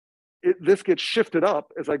 This gets shifted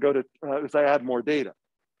up as I go to as I add more data.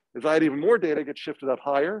 As I add even more data, it gets shifted up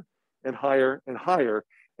higher and higher and higher.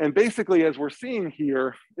 And basically, as we're seeing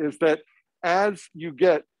here, is that as you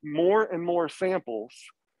get more and more samples,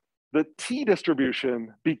 the t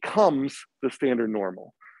distribution becomes the standard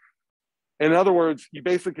normal. In other words, you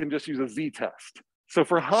basically can just use a z-test. So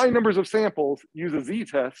for high numbers of samples, use a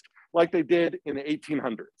z-test like they did in the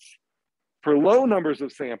 1800s. For low numbers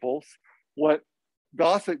of samples, what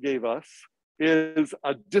Gossett gave us is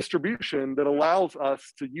a distribution that allows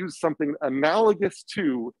us to use something analogous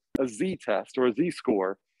to a z-test or a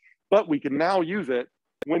z-score, but we can now use it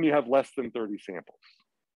when you have less than 30 samples.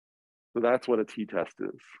 So that's what a t-test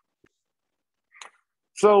is.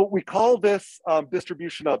 So we call this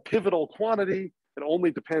distribution a pivotal quantity. It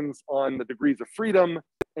only depends on the degrees of freedom.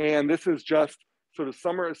 And this is just sort of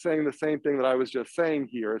saying the same thing that I was just saying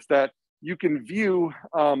here, is that you can view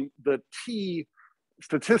the t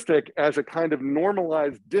statistic as a kind of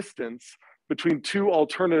normalized distance between 2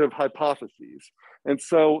 alternative hypotheses. And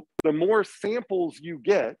so the more samples you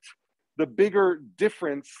get, the bigger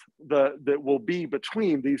difference that will be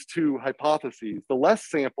between these 2 hypotheses. The less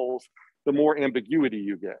samples, the more ambiguity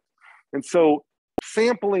you get. And so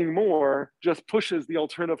sampling more just pushes the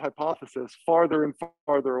alternative hypothesis farther and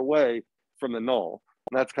farther away from the null.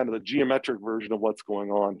 And that's kind of the geometric version of what's going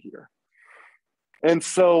on here. And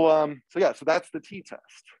so, so that's the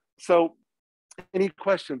t-test. So any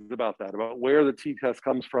questions about that, about where the t-test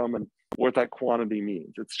comes from and what that quantity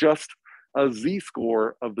means? It's just a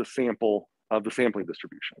z-score of the sample, of the sampling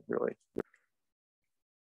distribution, really.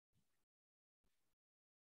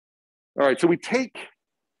 All right, so we take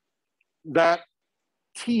that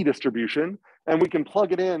t distribution and we can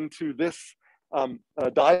plug it into this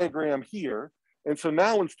diagram here. And so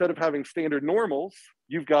now instead of having standard normals,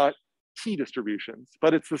 you've got t distributions,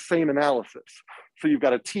 but it's the same analysis. So you've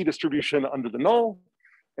got a t distribution under the null,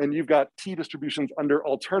 and you've got t distributions under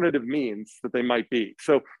alternative means that they might be.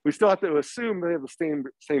 So we still have to assume they have the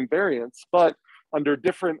same variance, but under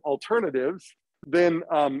different alternatives, then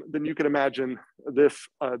you can imagine this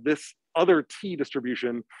other t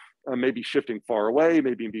distribution maybe shifting far away,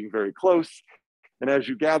 maybe being very close. And as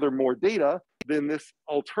you gather more data, then this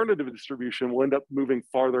alternative distribution will end up moving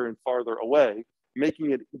farther and farther away,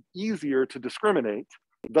 making it easier to discriminate,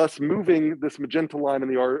 thus moving this magenta line in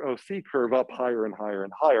the ROC curve up higher and higher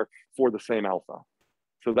and higher for the same alpha.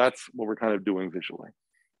 So that's what we're kind of doing visually.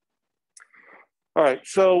 All right,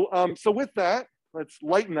 so with that, let's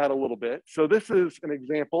lighten that a little bit. So this is an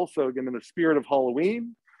example. So again, in the spirit of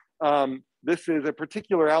Halloween, this is a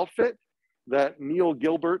particular outfit that Neil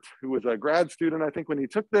Gilbert, who was a grad student, I think when he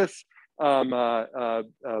took this, was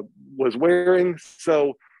wearing.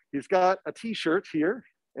 So he's got a t-shirt here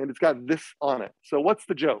and it's got this on it. So what's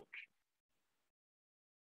the joke?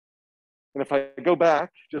 And if I go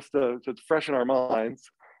back, just to freshen our minds,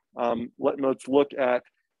 let's look at,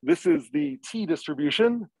 this is the t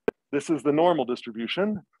distribution. This is the normal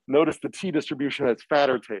distribution. Notice the t distribution has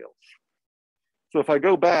fatter tails. So if I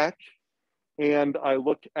go back and I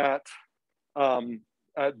look at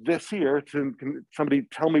this here, can somebody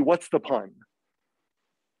tell me what's the pun?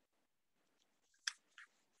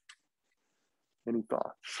 Any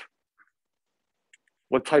thoughts?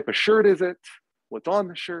 What type of shirt is it? What's on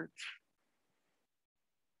the shirt?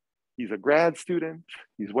 He's a grad student.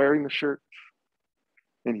 He's wearing the shirt.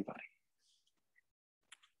 Anybody?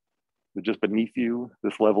 Is it just beneath you,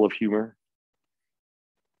 this level of humor?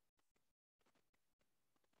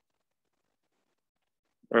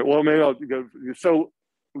 All right, well, maybe I'll go. So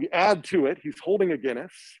we add to it, he's holding a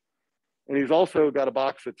Guinness, and he's also got a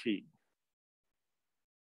box of tea.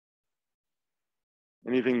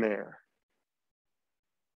 Anything there?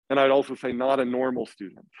 And I'd also say not a normal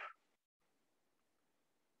student.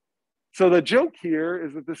 So the joke here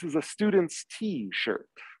is that this is a student's t-shirt.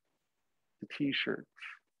 The t-shirt.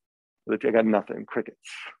 I got nothing, crickets.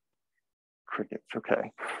 crickets,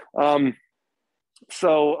 okay.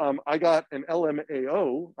 I got an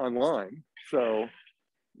LMAO online, so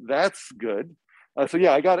that's good. So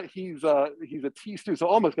yeah, I got it. He's a T student, so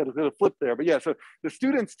almost got a flip there. But yeah, so the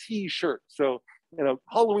student's T shirt. So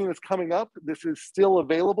Halloween is coming up. This is still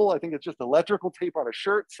available. I think it's just electrical tape on a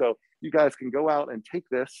shirt, so you guys can go out and take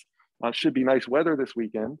this. Should be nice weather this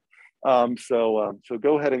weekend. So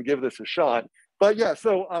go ahead and give this a shot. But yeah,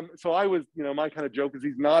 so I was, my kind of joke is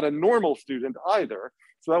he's not a normal student either.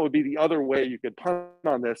 So that would be the other way you could pun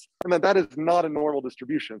on this. And that is not a normal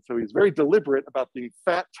distribution. So he's very deliberate about being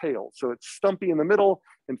fat tailed. So it's stumpy in the middle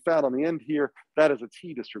and fat on the end here. That is a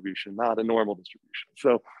T distribution, not a normal distribution.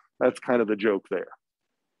 So that's kind of the joke there.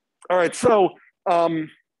 All right, so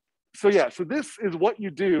this is what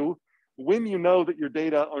you do when you know that your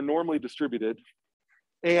data are normally distributed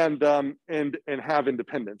and have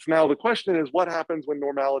independence. Now, the question is, what happens when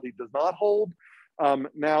normality does not hold?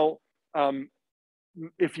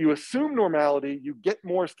 If you assume normality, you get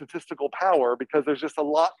more statistical power because there's just a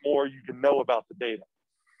lot more you can know about the data.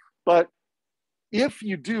 But if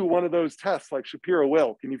you do one of those tests like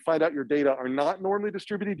Shapiro-Wilk and you find out your data are not normally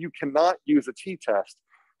distributed, you cannot use a t-test.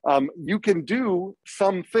 You can do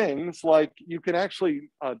some things like you can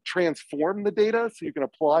actually transform the data. So you can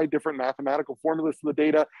apply different mathematical formulas to the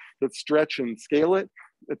data that stretch and scale it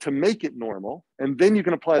to make it normal. And then you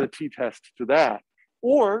can apply the t-test to that.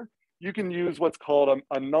 Or you can use what's called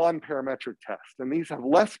a non-parametric test. And these have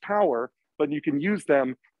less power, but you can use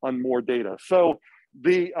them on more data. So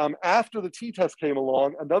after the t-test came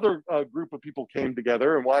along, another group of people came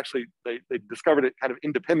together, and they discovered it kind of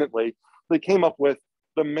independently. They came up with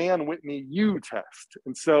the Mann-Whitney U test.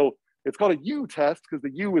 And so it's called a U test because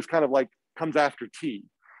the U is kind of like comes after T.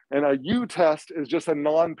 And a U test is just a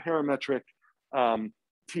non-parametric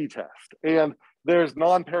t-test. And there's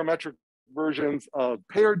non-parametric versions of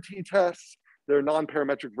paired t-tests. There are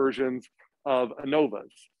non-parametric versions of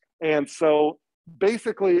ANOVAs. And so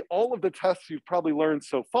basically all of the tests you've probably learned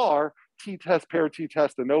so far, t-test, paired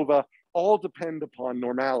t-test, ANOVA, all depend upon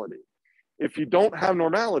normality. If you don't have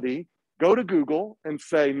normality, go to Google and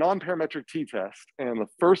say non-parametric t-test, and the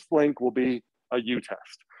first link will be a U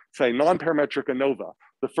test. Say non-parametric ANOVA.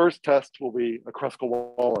 The first test will be a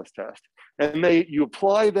Kruskal-Wallis test. And you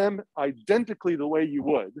apply them identically the way you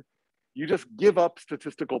would. You just give up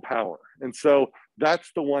statistical power. And so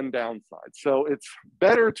that's the one downside. So it's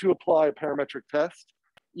better to apply a parametric test,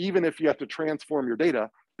 even if you have to transform your data.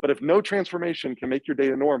 But if no transformation can make your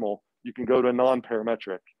data normal, you can go to a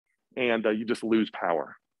non-parametric and you just lose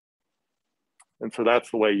power. And so that's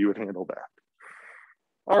the way you would handle that.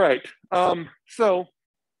 All right, so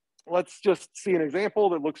let's just see an example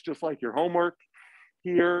that looks just like your homework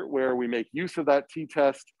here, where we make use of that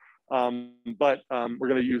t-test, but we're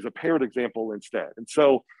going to use a paired example instead. And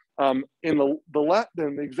so in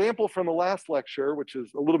the example from the last lecture, which is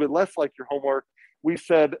a little bit less like your homework, we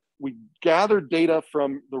said we gathered data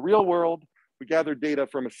from the real world, we gathered data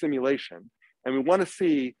from a simulation, and we want to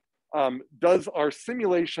see, does our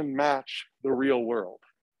simulation match the real world?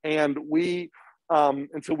 And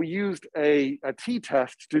so we used a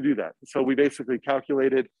t-test to do that. So we basically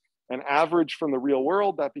calculated an average from the real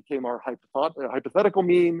world. That became our hypothetical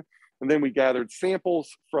mean. And then we gathered samples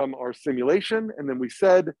from our simulation. And then we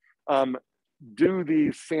said, do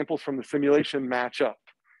these samples from the simulation match up?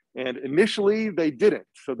 And initially they didn't.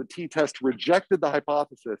 So the t-test rejected the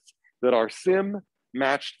hypothesis that our sim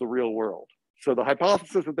matched the real world. So the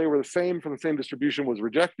hypothesis that they were the same from the same distribution was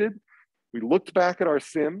rejected. We looked back at our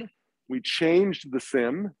sim. We changed the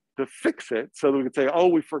sim to fix it so that we could say, oh,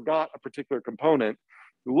 we forgot a particular component.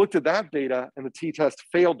 We looked at that data and the t-test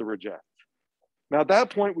failed to reject. Now at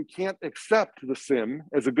that point, we can't accept the sim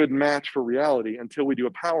as a good match for reality until we do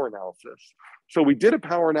a power analysis. So we did a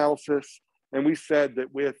power analysis and we said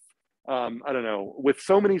that with, with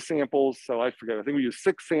so many samples, so I forget, I think we used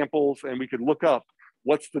 6 samples and we could look up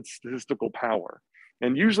what's the statistical power.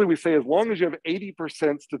 And usually we say as long as you have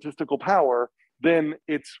 80% statistical power, then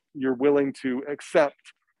you're willing to accept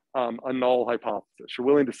a null hypothesis. You're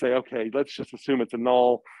willing to say, okay, let's just assume it's a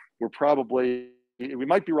null. We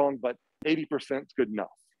might be wrong, but 80% is good enough.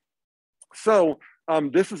 So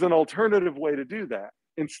this is an alternative way to do that.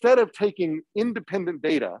 Instead of taking independent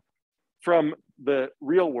data from the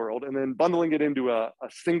real world and then bundling it into a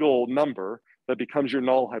single number that becomes your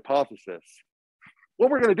null hypothesis, what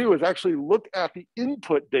we're going to do is actually look at the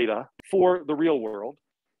input data for the real world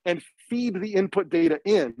and feed the input data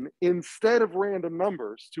in instead of random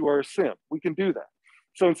numbers to our sim. We can do that.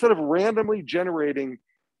 So instead of randomly generating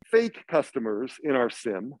fake customers in our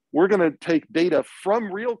sim, we're going to take data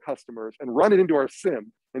from real customers and run it into our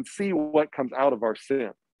sim and see what comes out of our sim.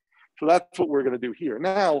 So that's what we're going to do here.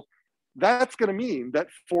 Now, that's going to mean that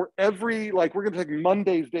for every, like, we're going to take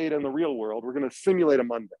Monday's data in the real world, we're going to simulate a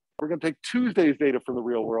Monday. We're going to take Tuesday's data from the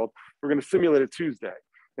real world, we're going to simulate a Tuesday,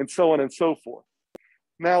 and so on and so forth.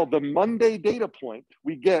 Now, the Monday data point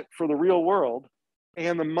we get for the real world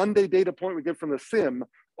and the Monday data point we get from the sim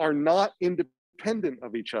are not independent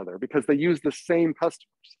of each other because they use the same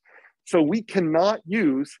customers. So we cannot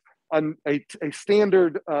use a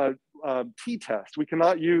standard t-test. We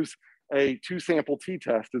cannot use a two-sample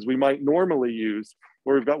t-test as we might normally use,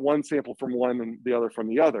 where we've got one sample from one and the other from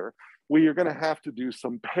the other. We are going to have to do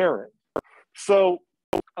some pairing. So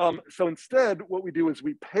instead, what we do is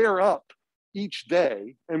we pair up each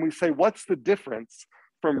day and we say, what's the difference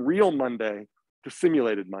from real Monday to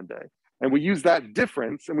simulated Monday? And we use that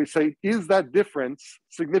difference and we say, is that difference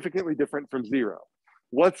significantly different from zero?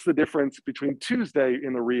 What's the difference between Tuesday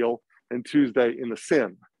in the real and Tuesday in the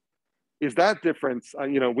sim? Is that difference,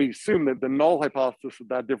 we assume that the null hypothesis of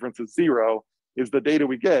that difference is zero, is the data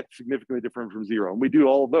we get significantly different from zero? And we do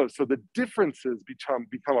all of those. So the differences become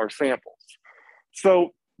our samples. So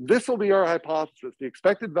this will be our hypothesis. The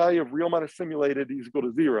expected value of real minus simulated is equal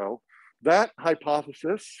to zero. That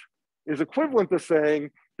hypothesis is equivalent to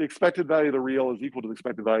saying the expected value of the real is equal to the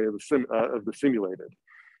expected value of the simulated.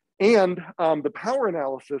 And the power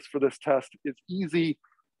analysis for this test is easy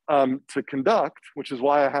to conduct, which is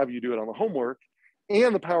why I have you do it on the homework.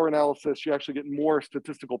 And the power analysis, you actually get more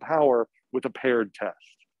statistical power with a paired test.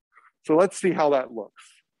 So let's see how that looks.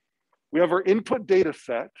 We have our input data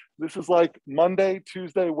set. This is like Monday,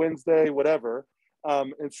 Tuesday, Wednesday, whatever.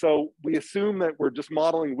 And so we assume that we're just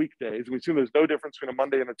modeling weekdays. We assume there's no difference between a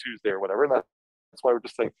Monday and a Tuesday or whatever. And that's why we're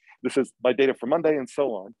just saying this is my data for Monday and so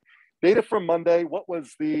on. Data from Monday, what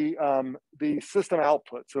was the system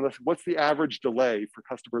output? So what's the average delay for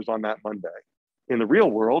customers on that Monday in the real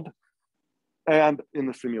world and in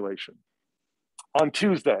the simulation? On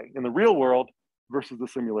Tuesday, in the real world versus the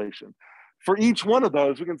simulation. For each one of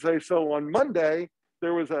those, we can say, so on Monday,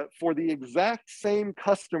 there was for the exact same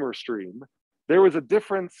customer stream, there was a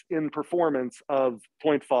difference in performance of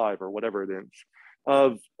 0.5 or whatever it is,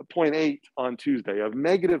 of 0.8 on Tuesday, of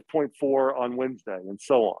negative 0.4 on Wednesday, and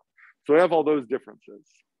so on. So we have all those differences.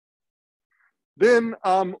 Then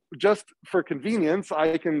just for convenience,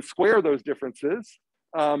 I can square those differences,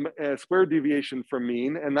 a square deviation from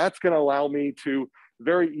mean, and that's going to allow me to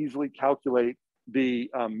very easily calculate the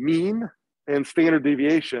mean and standard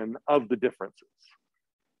deviation of the differences.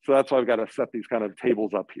 So that's why I've got to set these kind of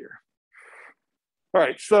tables up here. All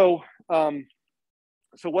right, so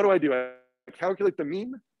what do? I calculate the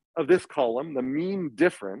mean of this column, the mean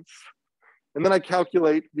difference, and then I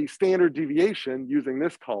calculate the standard deviation using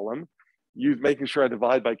this column, making sure I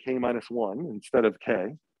divide by k minus 1 instead of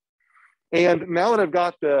k. And now that I've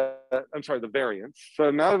got the variance,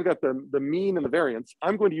 so now I've got the mean and the variance,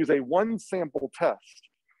 I'm going to use a one sample test.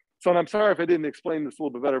 So, and I'm sorry if I didn't explain this a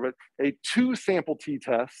little bit better, but a two sample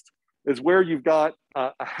t-test is where you've got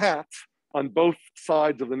a hat on both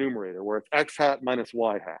sides of the numerator, where it's x hat minus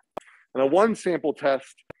y hat. And a one sample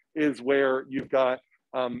test is where you've got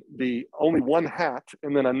the only one hat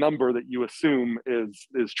and then a number that you assume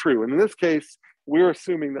is true. And in this case, we're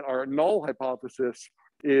assuming that our null hypothesis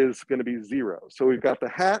is going to be 0. So we've got the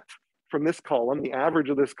hat from this column, the average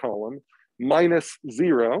of this column, minus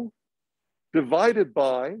 0, divided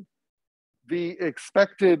by the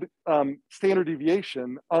expected standard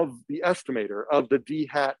deviation of the estimator, of the d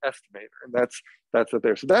hat estimator. And that's it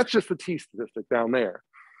there. So that's just the t-statistic down there.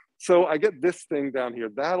 So I get this thing down here.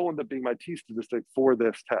 That'll end up being my t-statistic for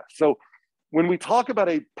this test. So when we talk about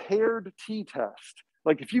a paired t-test,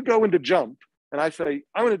 like if you go into JUMP and I say,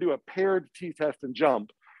 I'm going to do a paired t-test in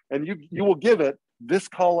JUMP, and you will give it this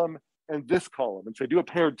column and this column and say, do a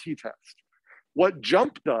paired t-test. What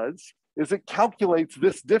JUMP does is it calculates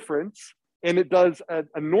this difference and it does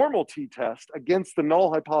a normal t-test against the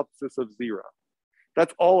null hypothesis of 0.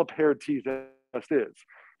 That's all a paired t-test is.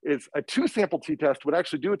 It's a two sample t-test would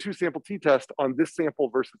actually do a two sample t-test on this sample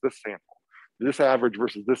versus this sample, this average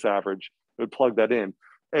versus this average. It would plug that in.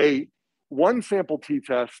 A one sample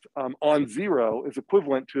t-test on 0 is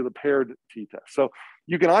equivalent to the paired t-test. So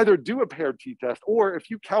you can either do a paired t-test, or if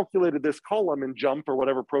you calculated this column in JUMP or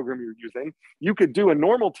whatever program you're using, you could do a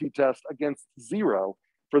normal t-test against 0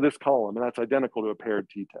 for this column, and that's identical to a paired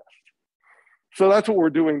t-test. So that's what we're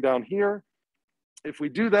doing down here. If we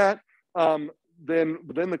do that, then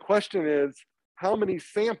the question is, how many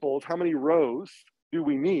samples, how many rows do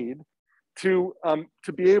we need to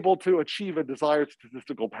be able to achieve a desired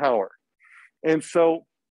statistical power? And so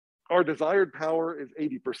our desired power is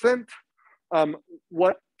 80%.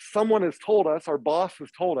 What someone has told us, our boss has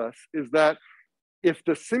told us, is that if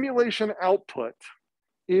the simulation output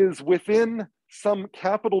is within some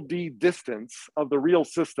capital D distance of the real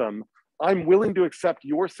system, I'm willing to accept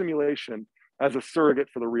your simulation as a surrogate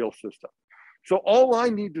for the real system. So all I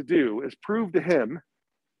need to do is prove to him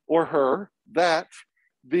or her that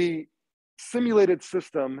the simulated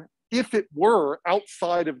system, if it were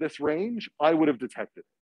outside of this range, I would have detected it.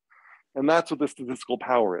 And that's what the statistical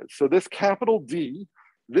power is. So this capital D,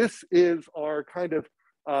 this is our kind of,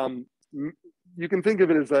 you can think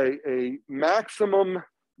of it as a maximum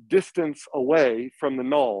distance away from the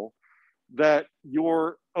null that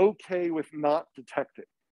you're okay with not detecting.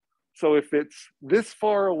 So if it's this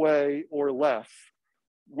far away or less,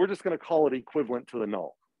 we're just going to call it equivalent to the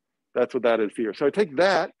null. That's what that is here. So I take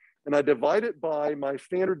that and I divide it by my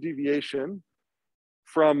standard deviation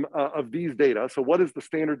from of these data. So what is the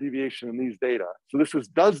standard deviation in these data? So this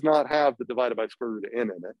does not have the divided by square root of n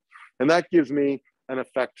in it. And that gives me an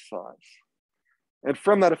effect size. And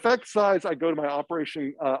from that effect size, I go to my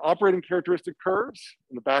operating characteristic curves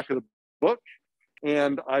in the back of the book.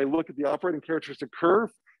 And I look at the operating characteristic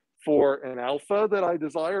curve for an alpha that I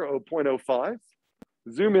desire, 0.05.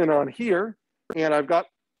 Zoom in on here, and I've got,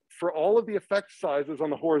 for all of the effect sizes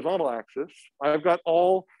on the horizontal axis, I've got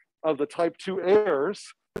all of the type 2 errors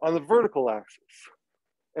on the vertical axis.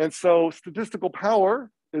 And so statistical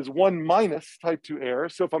power is 1 minus type 2 error.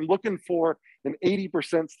 So if I'm looking for an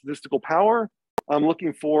 80% statistical power, I'm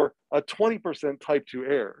looking for a 20% type 2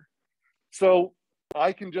 error. So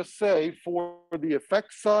I can just say for the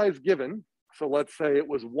effect size given, so let's say it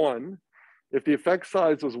was 1. If the effect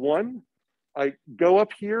size was 1, I go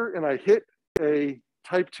up here and I hit a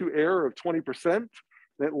type 2 error of 20%, and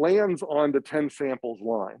it lands on the 10 samples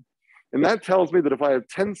line. And that tells me that if I have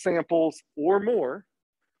 10 samples or more,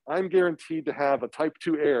 I'm guaranteed to have a type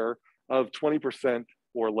 2 error of 20%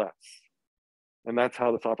 or less. And that's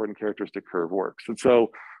how this operating characteristic curve works. And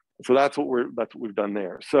so that's what we've done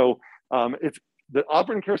there. So it's the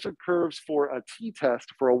operating characteristic curves for a t-test,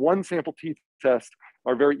 for a 1 sample t-test,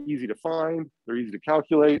 are very easy to find. They're easy to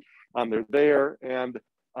calculate. They're there, and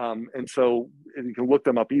so you can look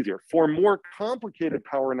them up easier. For more complicated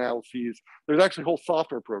power analyses, there's actually whole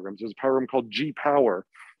software programs. There's a program called G-Power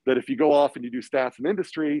that if you go off and you do stats in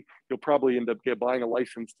industry, you'll probably end up buying a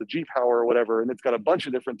license to G-Power or whatever, and it's got a bunch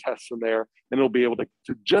of different tests in there, and it'll be able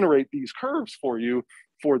to generate these curves for you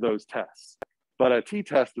for those tests. But a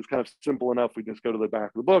t-test is kind of simple enough. We just go to the back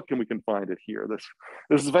of the book and we can find it here.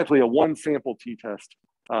 This is effectively a 1 sample t-test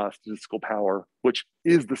statistical power, which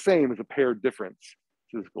is the same as a paired difference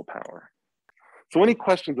statistical power. So any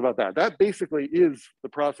questions about that? That basically is the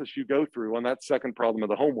process you go through on that second problem of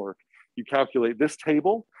the homework. You calculate this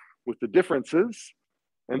table with the differences,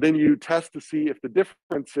 and then you test to see if the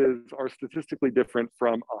differences are statistically different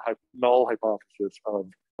from a null hypothesis of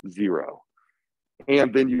 0.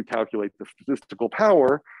 And then you calculate the statistical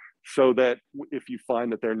power so that if you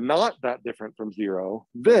find that they're not that different from 0,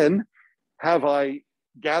 then have I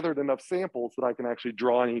gathered enough samples that I can actually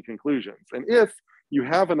draw any conclusions? And if you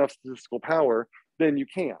have enough statistical power, then you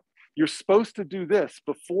can. You're supposed to do this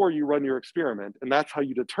before you run your experiment, and that's how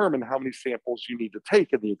you determine how many samples you need to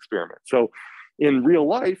take in the experiment. So in real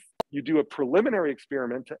life, you do a preliminary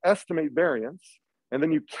experiment to estimate variance, and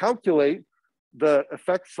then you calculate the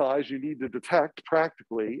effect size you need to detect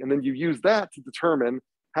practically, and then you use that to determine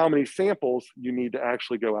how many samples you need to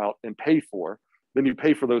actually go out and pay for. Then you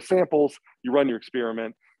pay for those samples, you run your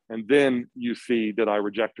experiment, and then you see did I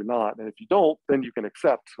reject or not. And if you don't, then you can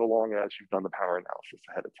accept so long as you've done the power analysis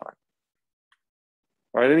ahead of time.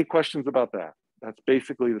 All right, any questions about that? That's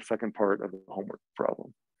basically the second part of the homework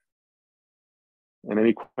problem. And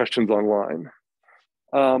any questions online?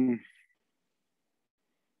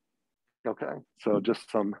 Okay, so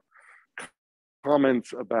just some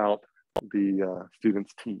comments about the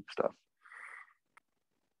students' T stuff.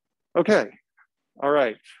 Okay, all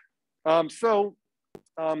right.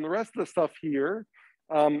 The rest of the stuff here,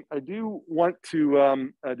 I do want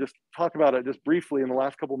to just talk about it just briefly in the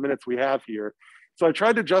last couple of minutes we have here. So I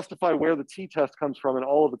tried to justify where the t-test comes from and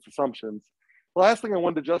all of its assumptions. The last thing I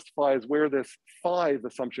wanted to justify is where this 5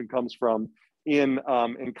 assumption comes from in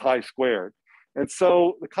chi-squared. And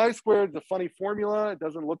so the chi-squared is a funny formula. It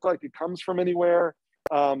doesn't look like it comes from anywhere.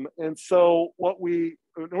 And so in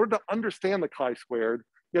order to understand the chi-squared,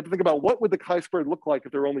 you have to think about what would the chi-squared look like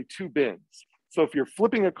if there were only 2 bins. So if you're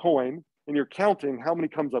flipping a coin and you're counting how many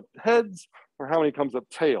comes up heads or how many comes up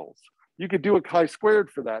tails, you could do a chi-squared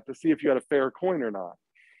for that to see if you had a fair coin or not.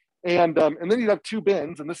 And then you'd have 2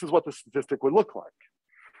 bins, and this is what the statistic would look like.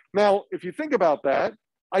 Now, if you think about that,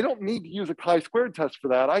 I don't need to use a chi-squared test for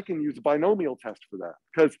that. I can use a binomial test for that,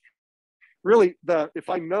 because really, if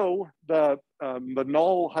I know the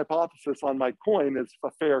null hypothesis on my coin is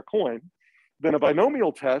a fair coin, then a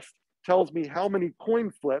binomial test tells me how many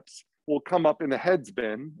coin flips will come up in the heads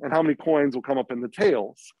bin and how many coins will come up in the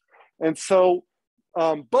tails. And so,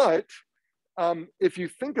 if you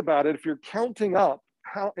think about it, if you're counting up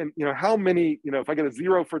how many, if I get a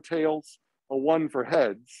 0 for tails, a 1 for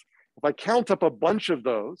heads, if I count up a bunch of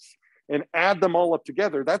those and add them all up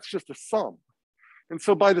together, that's just a sum. And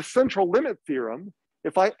so by the central limit theorem,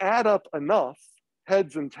 if I add up enough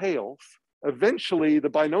heads and tails, eventually the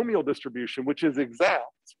binomial distribution, which is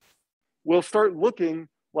exact, will start looking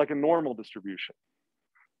like a normal distribution.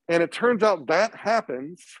 And it turns out that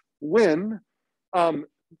happens when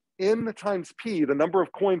n times p, the number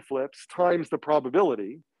of coin flips, times the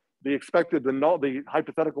probability, the expected, the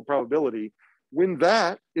hypothetical probability, when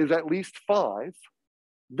that is at least 5,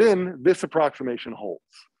 then this approximation holds.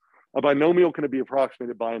 A binomial can be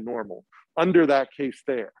approximated by a normal under that case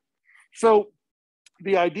there. So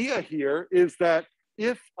the idea here is that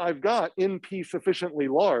if I've got NP sufficiently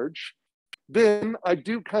large, then I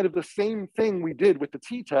do kind of the same thing we did with the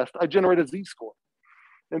t-test. I generate a z-score.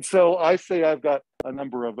 And so I say I've got a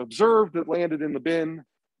number of observed that landed in the bin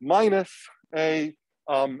minus an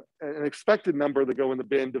expected number that go in the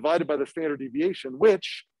bin divided by the standard deviation,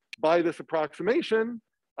 which by this approximation,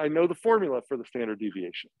 I know the formula for the standard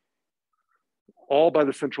deviation, all by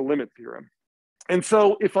the central limit theorem. And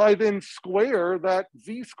so if I then square that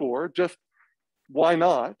z-score, just why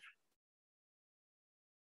not?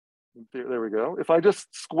 There we go. If I just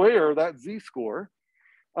square that z-score,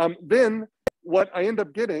 then what I end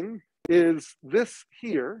up getting is this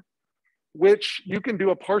here, which you can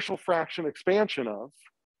do a partial fraction expansion of.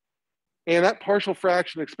 And that partial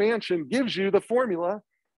fraction expansion gives you the formula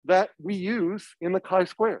that we use in the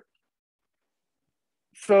chi-squared.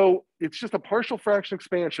 So it's just a partial fraction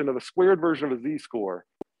expansion of a squared version of a z-score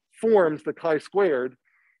forms the chi-squared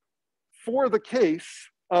for the case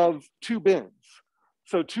of 2 bins.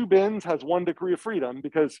 So 2 bins has 1 degree of freedom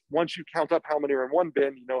because once you count up how many are in one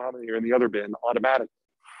bin, you know how many are in the other bin automatically.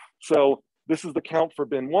 So this is the count for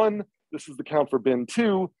bin 1, this is the count for bin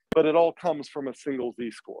 2, but it all comes from a single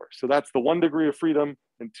z-score. So that's the 1 degree of freedom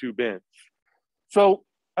in 2 bins. So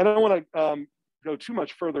I don't want to go too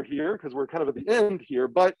much further here because we're kind of at the end here,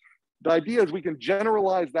 but the idea is we can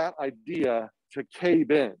generalize that idea to k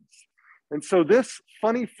bins. And so this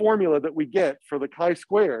funny formula that we get for the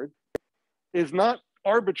chi-squared is not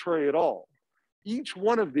arbitrary at all. Each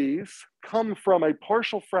one of these come from a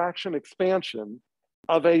partial fraction expansion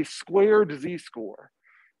of a squared z-score.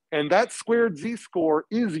 And that squared z-score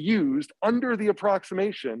is used under the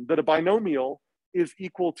approximation that a binomial is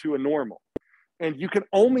equal to a normal. And you can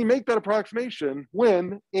only make that approximation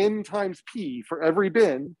when n times p for every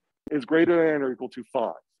bin is greater than or equal to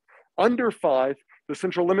 5. Under 5, the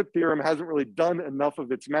central limit theorem hasn't really done enough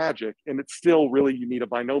of its magic, and it's still really you need a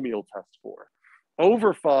binomial test for.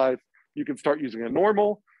 Over 5, you can start using a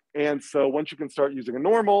normal. And so once you can start using a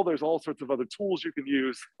normal, there's all sorts of other tools you can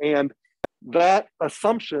use. And that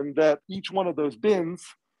assumption that each one of those bins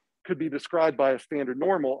could be described by a standard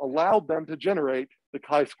normal allowed them to generate the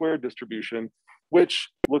chi-squared distribution, which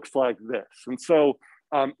looks like this. And so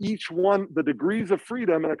each one, the degrees of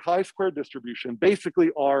freedom in a chi-squared distribution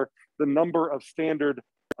basically are the number of standard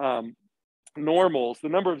normals, the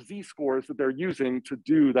number of z-scores that they're using to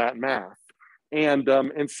do that math. And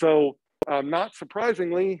so not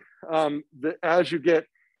surprisingly, as you get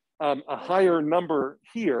a higher number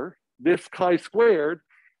here, this chi-squared,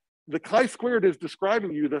 the chi-squared is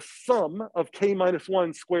describing you the sum of k minus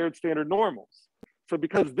 1 squared standard normals. So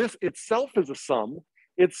because this itself is a sum,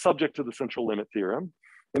 it's subject to the central limit theorem.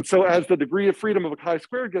 And so as the degree of freedom of a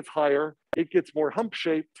chi-squared gets higher, it gets more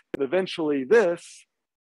hump-shaped, and eventually this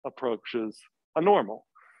approaches a normal.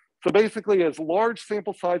 So basically, as large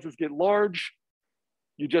sample sizes get large,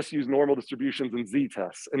 you just use normal distributions and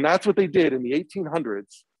z-tests. And that's what they did in the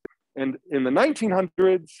 1800s. And in the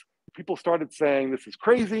 1900s, people started saying, this is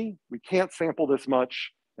crazy, we can't sample this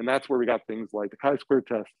much. And that's where we got things like the chi-squared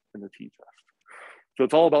test and the t-test. So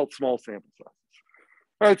it's all about small sample sizes.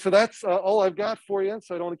 All right, so that's all I've got for you.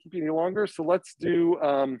 So I don't want to keep you any longer. So let's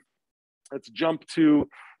jump to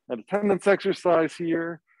an attendance exercise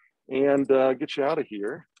here and get you out of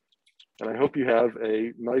here. And I hope you have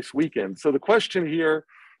a nice weekend. So the question here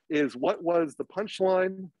is, what was the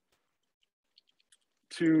punchline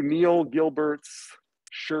to Neil Gilbert's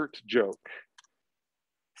shirt joke?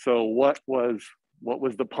 So what was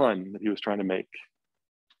the pun that he was trying to make?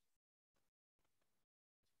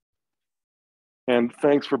 And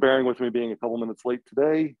thanks for bearing with me being a couple minutes late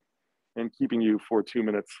today and keeping you for 2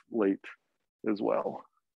 minutes late as well.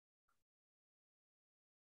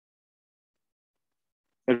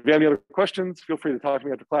 if you have any other questions, feel free to talk to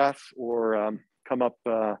me after class or come up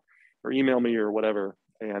or email me or whatever.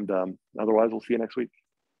 And otherwise, we'll see you next week.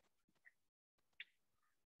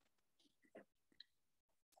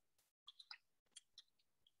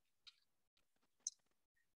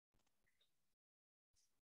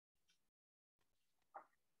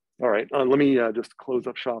 All right, let me just close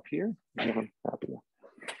up shop here. I'm happy to